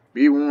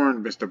 Be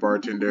warned, Mr.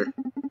 Bartender.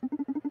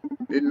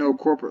 Didn't know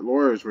corporate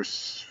lawyers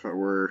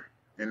were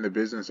in the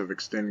business of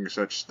extending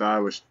such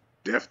stylish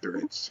death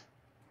threats.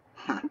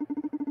 Huh.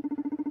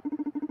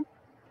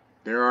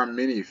 There are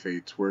many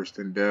fates worse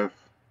than death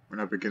when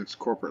up against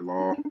corporate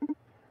law.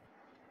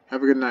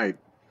 Have a good night.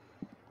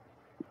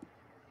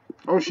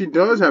 Oh, she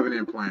does have an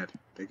implant.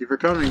 Thank you for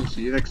coming.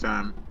 See you next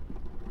time.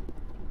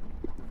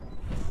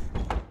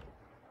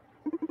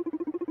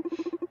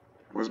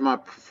 Was my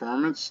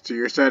performance to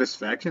your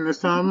satisfaction this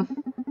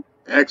time?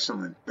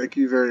 Excellent. Thank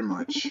you very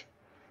much.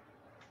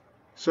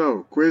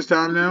 So, quiz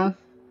time now?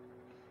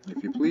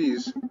 If you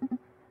please.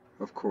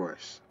 Of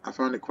course. I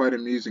found it quite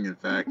amusing, in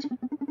fact.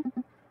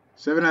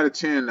 7 out of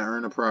 10 to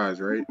earn a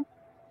prize, right?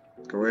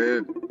 Go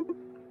ahead.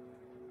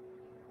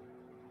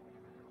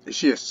 Is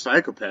she a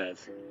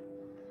psychopath?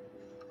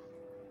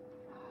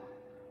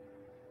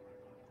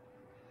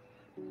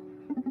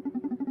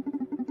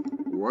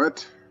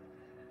 What?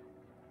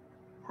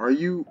 Aren't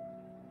you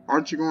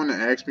going to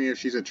ask me if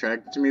she's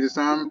attracted to me this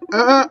time?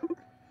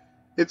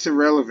 It's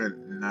irrelevant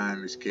in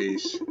Naomi's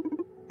case.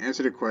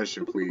 Answer the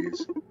question,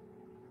 please.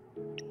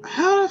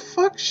 How the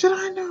fuck should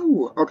I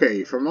know?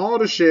 Okay, from all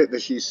the shit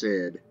that she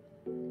said,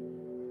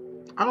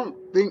 I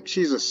don't think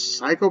she's a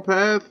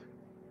psychopath.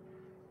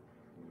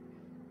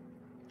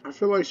 I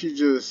feel like she's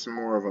just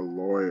more of a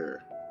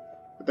lawyer.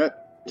 But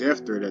that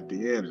death threat at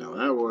the end, though,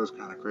 that was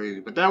kind of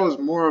crazy. But that was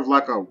more of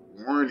like a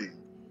warning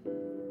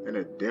than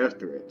a death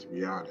threat, to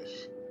be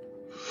honest.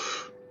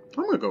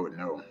 I'm gonna go with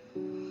no.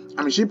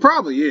 I mean, she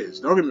probably is.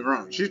 Don't get me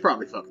wrong. She's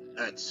probably fucking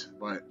nuts.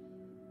 But,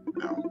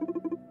 no.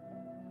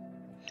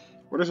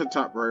 What is her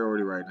top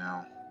priority right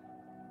now?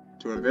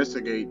 To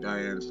investigate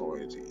Diane's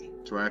loyalty.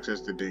 To access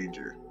the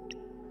danger.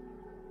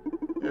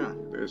 Yeah,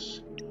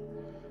 this.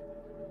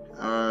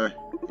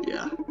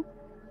 Yeah.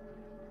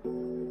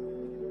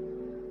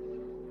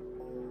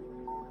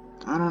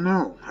 I don't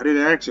know. I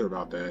didn't ask her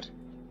about that.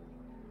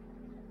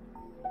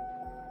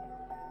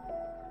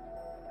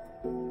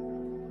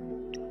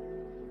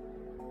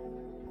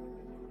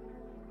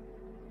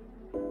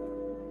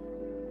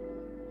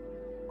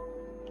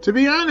 To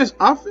be honest,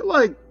 I feel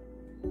like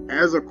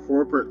as a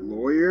corporate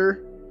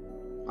lawyer,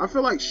 I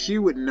feel like she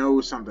would know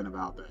something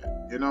about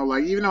that. You know,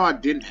 like even though I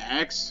didn't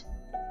ask,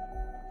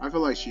 I feel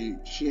like she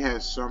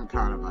has some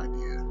kind of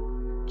idea.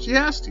 She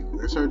has to.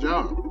 It's her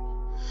job.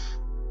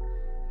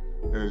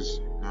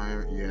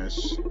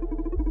 Yes.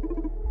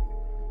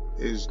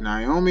 Is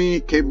Naomi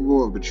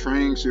capable of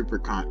betraying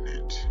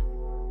Supercontinent?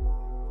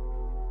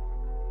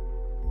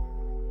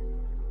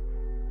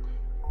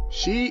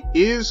 She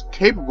is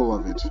capable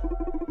of it.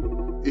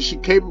 Is she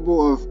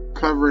capable of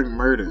covering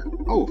murder?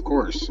 Oh, of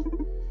course.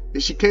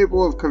 Is she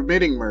capable of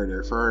committing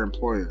murder for her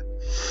employer?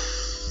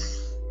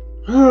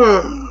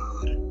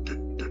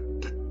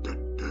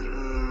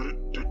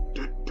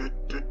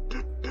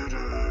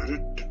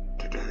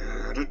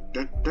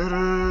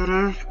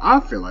 I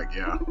feel like,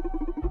 yeah.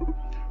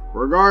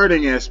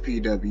 Regarding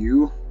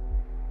SPW,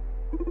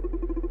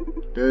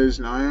 does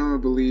Naomi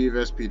believe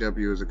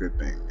SPW is a good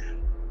thing?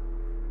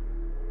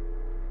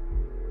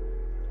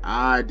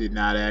 I did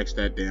not ask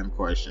that damn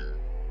question.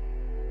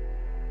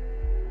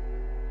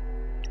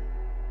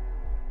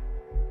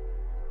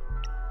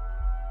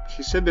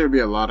 She said there'd be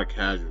a lot of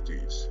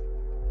casualties.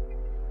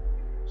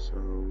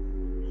 So,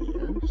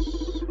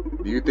 yes.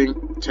 Do you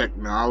think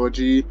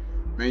technology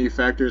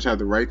manufacturers have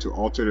the right to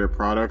alter their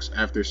products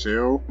after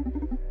sale?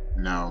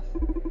 No.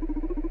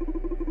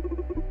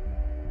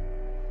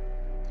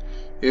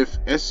 If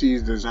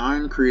SC's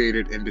designed,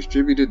 created, and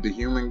distributed the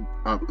human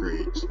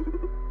upgrades,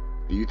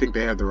 do you think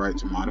they have the right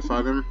to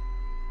modify them?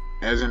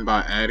 As in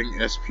by adding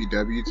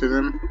SPW to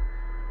them,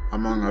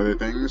 among other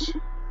things?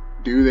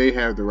 Do they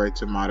have the right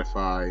to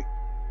modify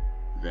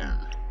them?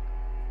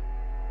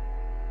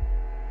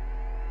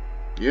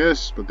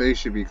 Yes, but they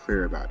should be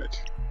clear about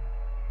it.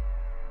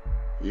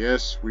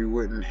 Yes, we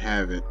wouldn't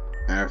have it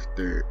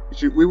after.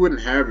 We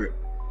wouldn't have it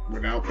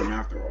without them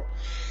after all.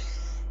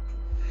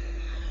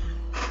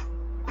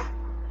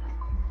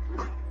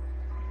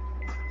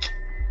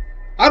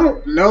 I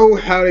don't know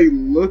how they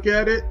look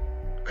at it,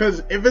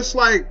 because if it's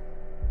like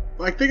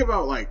think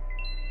about like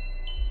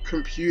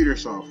computer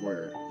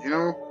software, you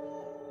know?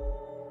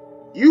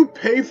 You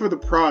pay for the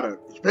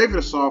product, you pay for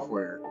the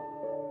software,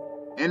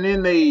 and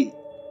then they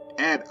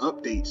add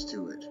updates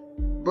to it.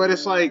 But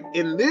it's like,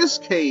 in this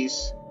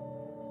case,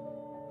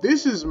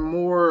 this is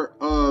more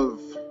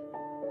of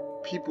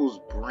people's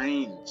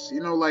brains.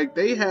 You know, like,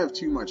 they have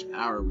too much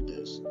power with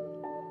this.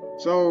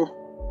 So,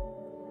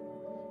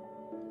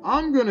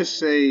 I'm gonna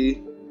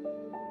say...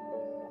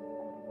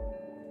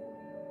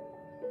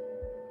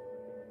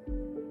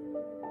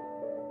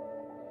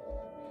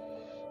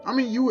 I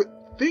mean, you would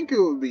think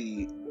it would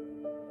be...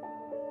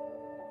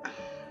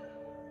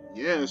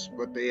 yes,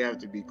 but they have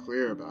to be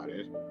clear about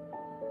it.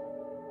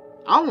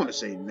 I want to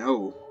say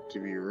no, to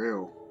be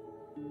real.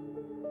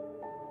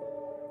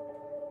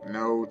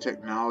 No,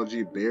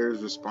 technology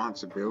bears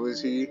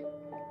responsibility.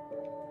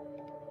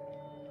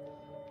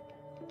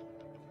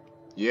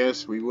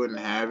 Yes, we wouldn't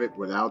have it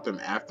without them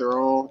after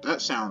all.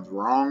 That sounds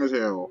wrong as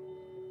hell.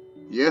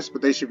 Yes,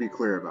 but they should be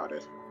clear about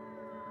it.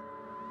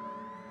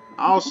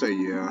 I'll say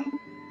yeah.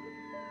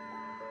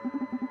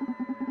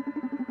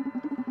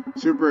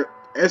 Super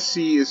SC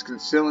is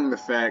concealing the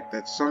fact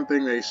that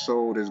something they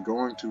sold is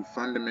going to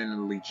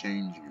fundamentally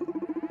change you.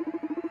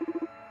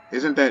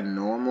 Isn't that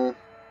normal?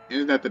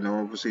 Isn't that the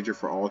normal procedure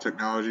for all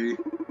technology?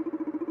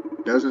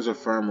 Dozens of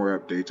firmware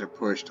updates are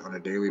pushed on a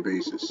daily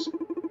basis.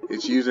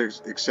 Its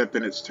users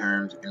accepting its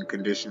terms and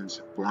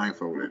conditions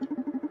blindfolded.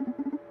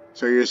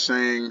 So you're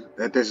saying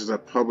that this is the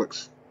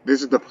public's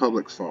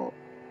fault.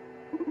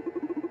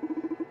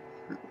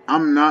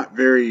 I'm not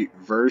very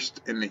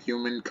versed in the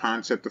human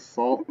concept of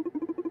fault.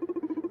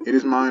 It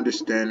is my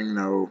understanding,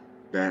 though,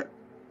 that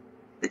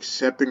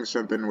accepting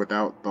something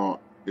without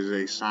thought is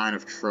a sign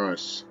of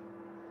trust.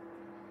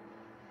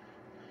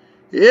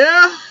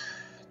 Yeah,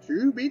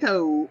 truth be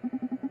told.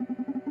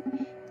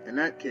 In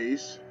that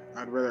case,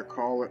 I'd rather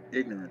call it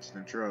ignorance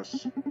than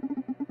trust.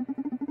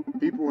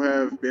 People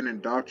have been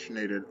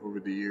indoctrinated over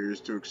the years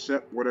to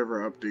accept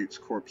whatever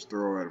updates corps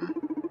throw at them.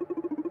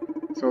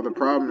 So the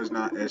problem is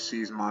not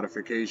SC's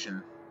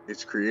modification,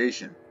 its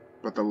creation,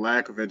 but the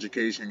lack of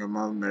education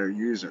among their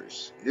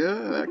users. Yeah,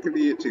 that could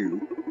be it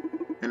too.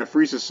 In a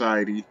free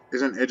society,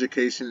 isn't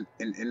education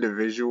an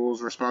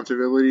individual's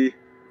responsibility?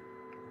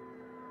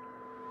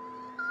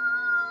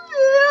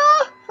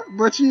 Yeah,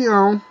 but you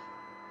know,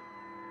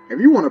 if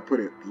you want to put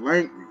it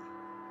blankly,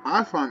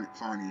 I find it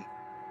funny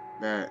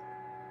that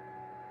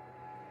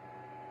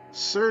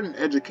certain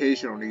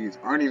educational needs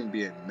aren't even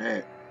being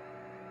met.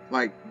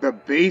 Like, the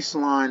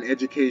baseline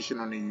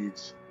educational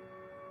needs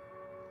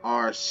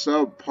are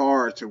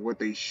subpar to what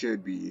they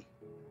should be.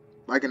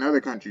 Like in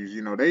other countries,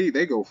 you know, they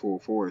go full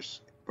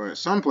force. But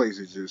some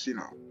places just, you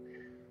know,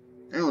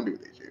 they don't do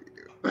what they should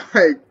do.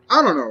 Like,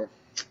 I don't know.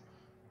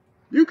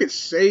 You could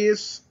say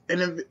it's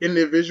an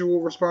individual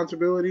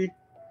responsibility,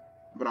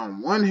 but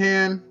on one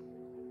hand,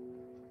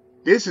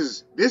 this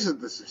is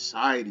the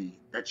society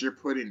that you're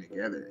putting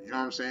together. You know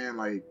what I'm saying?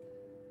 Like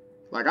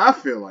I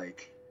feel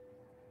like,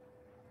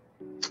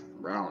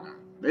 bro, I don't know.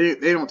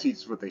 They don't teach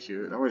us what they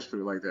should. I always put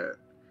it like that.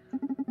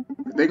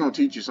 If they gonna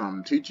teach you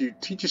something, teach you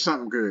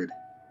something good.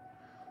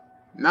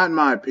 Not in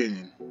my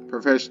opinion.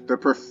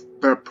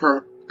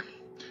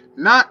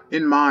 Not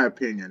in my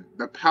opinion.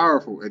 The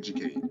powerful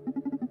educate.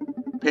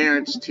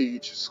 Parents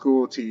teach,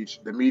 school teach,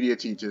 the media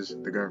teaches,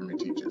 the government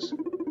teaches.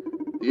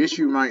 The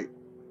issue might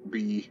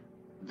be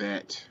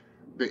then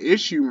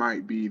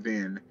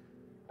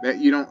that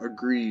you don't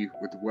agree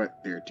with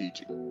what they're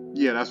teaching.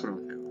 Yeah, that's what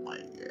I'm feeling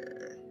like.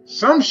 Yeah.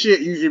 Some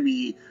shit you should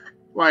be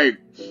like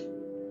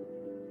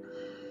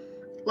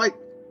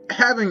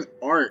having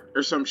art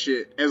or some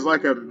shit as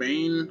like a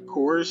main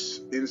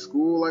course in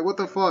school. Like, what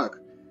the fuck?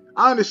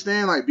 I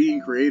understand like being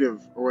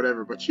creative or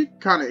whatever, but you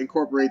kind of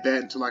incorporate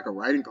that into like a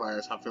writing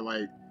class. I feel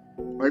like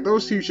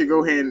those two should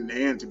go hand in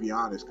hand, to be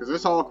honest, because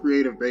it's all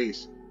creative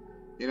based,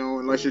 you know,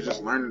 unless you're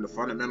just learning the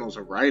fundamentals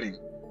of writing.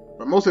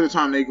 But most of the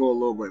time they go a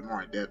little bit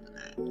more in depth than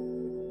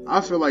that.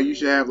 I feel like you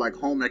should have like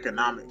home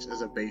economics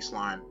as a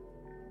baseline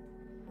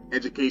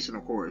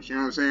educational course. You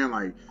know what I'm saying?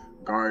 Like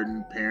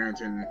garden,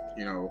 parenting,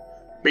 you know,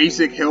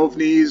 basic health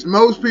needs.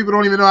 Most people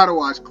don't even know how to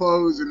wash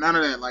clothes and none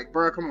of that. Like,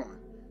 bro, come on.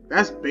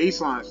 That's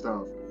baseline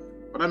stuff.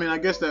 But I mean, I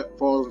guess that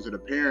falls into the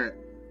parent.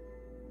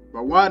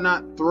 But why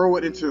not throw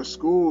it into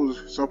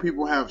schools so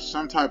people have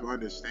some type of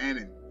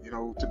understanding, you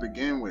know, to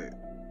begin with?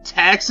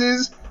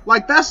 Taxes?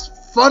 Like, that's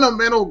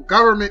fundamental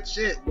government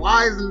shit.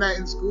 Why isn't that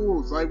in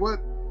schools? Like,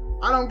 what?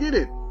 I don't get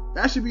it.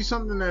 That should be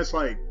something that's,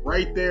 like,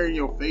 right there in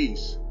your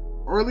face.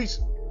 Or at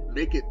least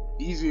make it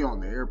easy on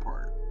their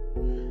part.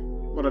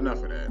 But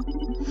enough of that.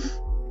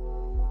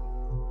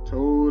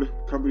 Told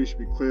companies should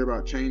be clear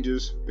about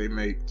changes they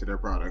make to their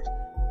product.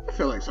 I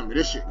feel like some of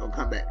this shit gonna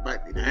come back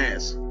bite me in the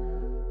ass.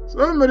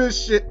 Some of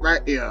this shit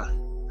right here.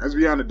 That's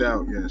beyond a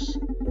doubt, yes.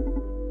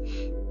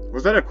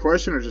 Was that a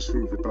question or just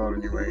food for thought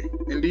anyway?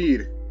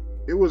 Indeed.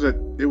 It was the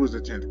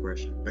 10th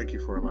question. Thank you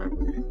for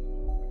elaborating.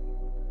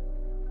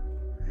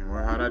 And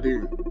how'd I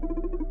do?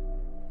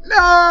 No!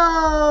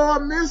 I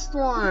missed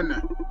one!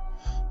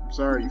 I'm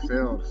sorry you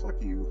failed.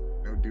 Fuck you.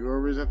 No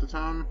do-overs at the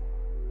time?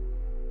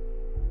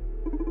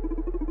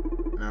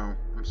 No,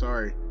 I'm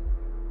sorry.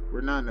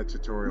 We're not in a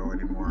tutorial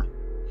anymore.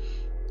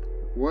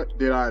 What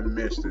did I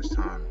miss this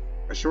time?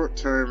 A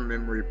short-term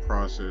memory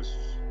process.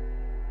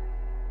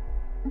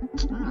 I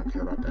don't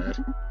care about that.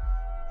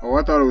 Oh,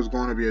 I thought it was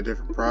going to be a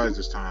different prize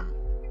this time.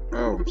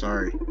 Oh, I'm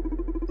sorry.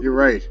 You're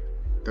right.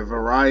 The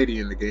variety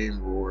in the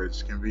game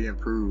rewards can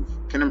improve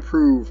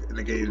in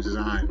the game's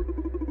design.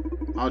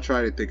 I'll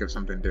try to think of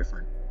something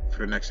different for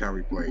the next time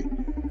we play.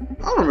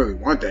 I don't really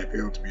want that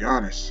build, to be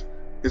honest.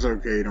 It's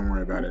okay, don't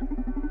worry about it.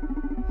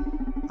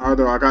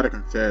 Although I gotta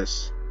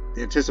confess,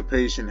 the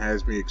anticipation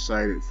has me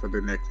excited for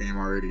the next game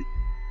already.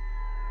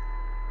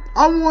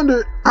 I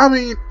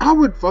mean, I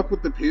would fuck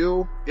with the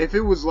pill if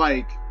it was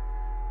like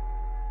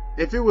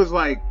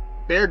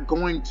they're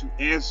going to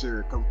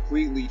answer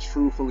completely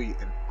truthfully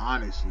and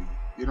honestly.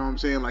 You know what I'm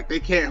saying? Like they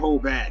can't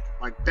hold back.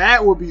 Like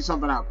that would be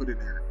something I'd put in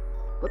there.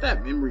 But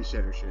that memory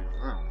shatter shit,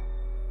 I don't know.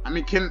 I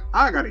mean,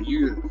 I gotta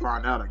use it to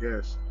find out, I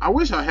guess. I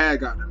wish I had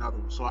gotten another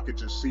one so I could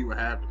just see what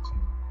happens.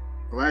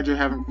 Glad you're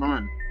having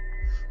fun.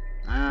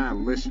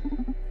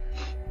 Listen.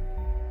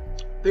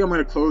 I think I'm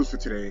gonna close for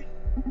today.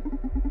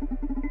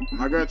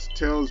 My gut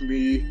tells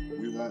me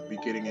we won't be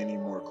getting any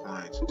more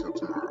clients until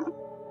tomorrow.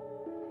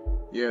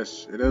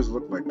 Yes, it does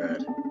look like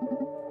that.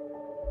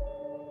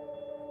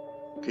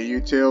 Can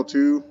you tell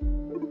too?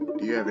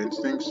 Do you have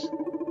instincts?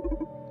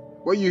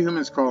 What you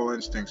humans call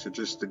instincts are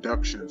just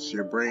deductions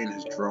your brain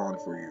has drawn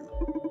for you.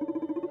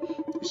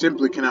 You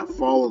simply cannot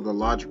follow the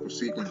logical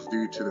sequence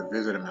due to the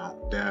visit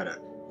amount of data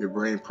your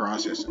brain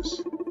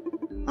processes.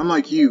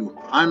 Unlike you,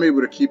 I'm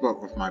able to keep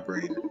up with my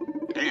brain.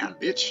 Damn,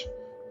 bitch.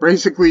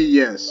 Basically,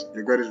 yes,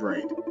 your gut is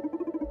right.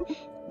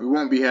 We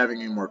won't be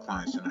having any more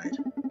clients tonight.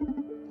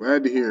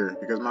 Glad to hear,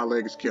 because my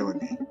leg is killing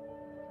me.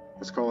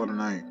 Let's call it a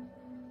night.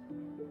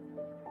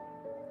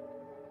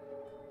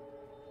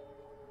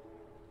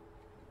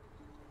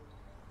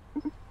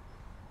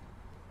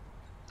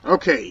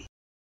 Okay.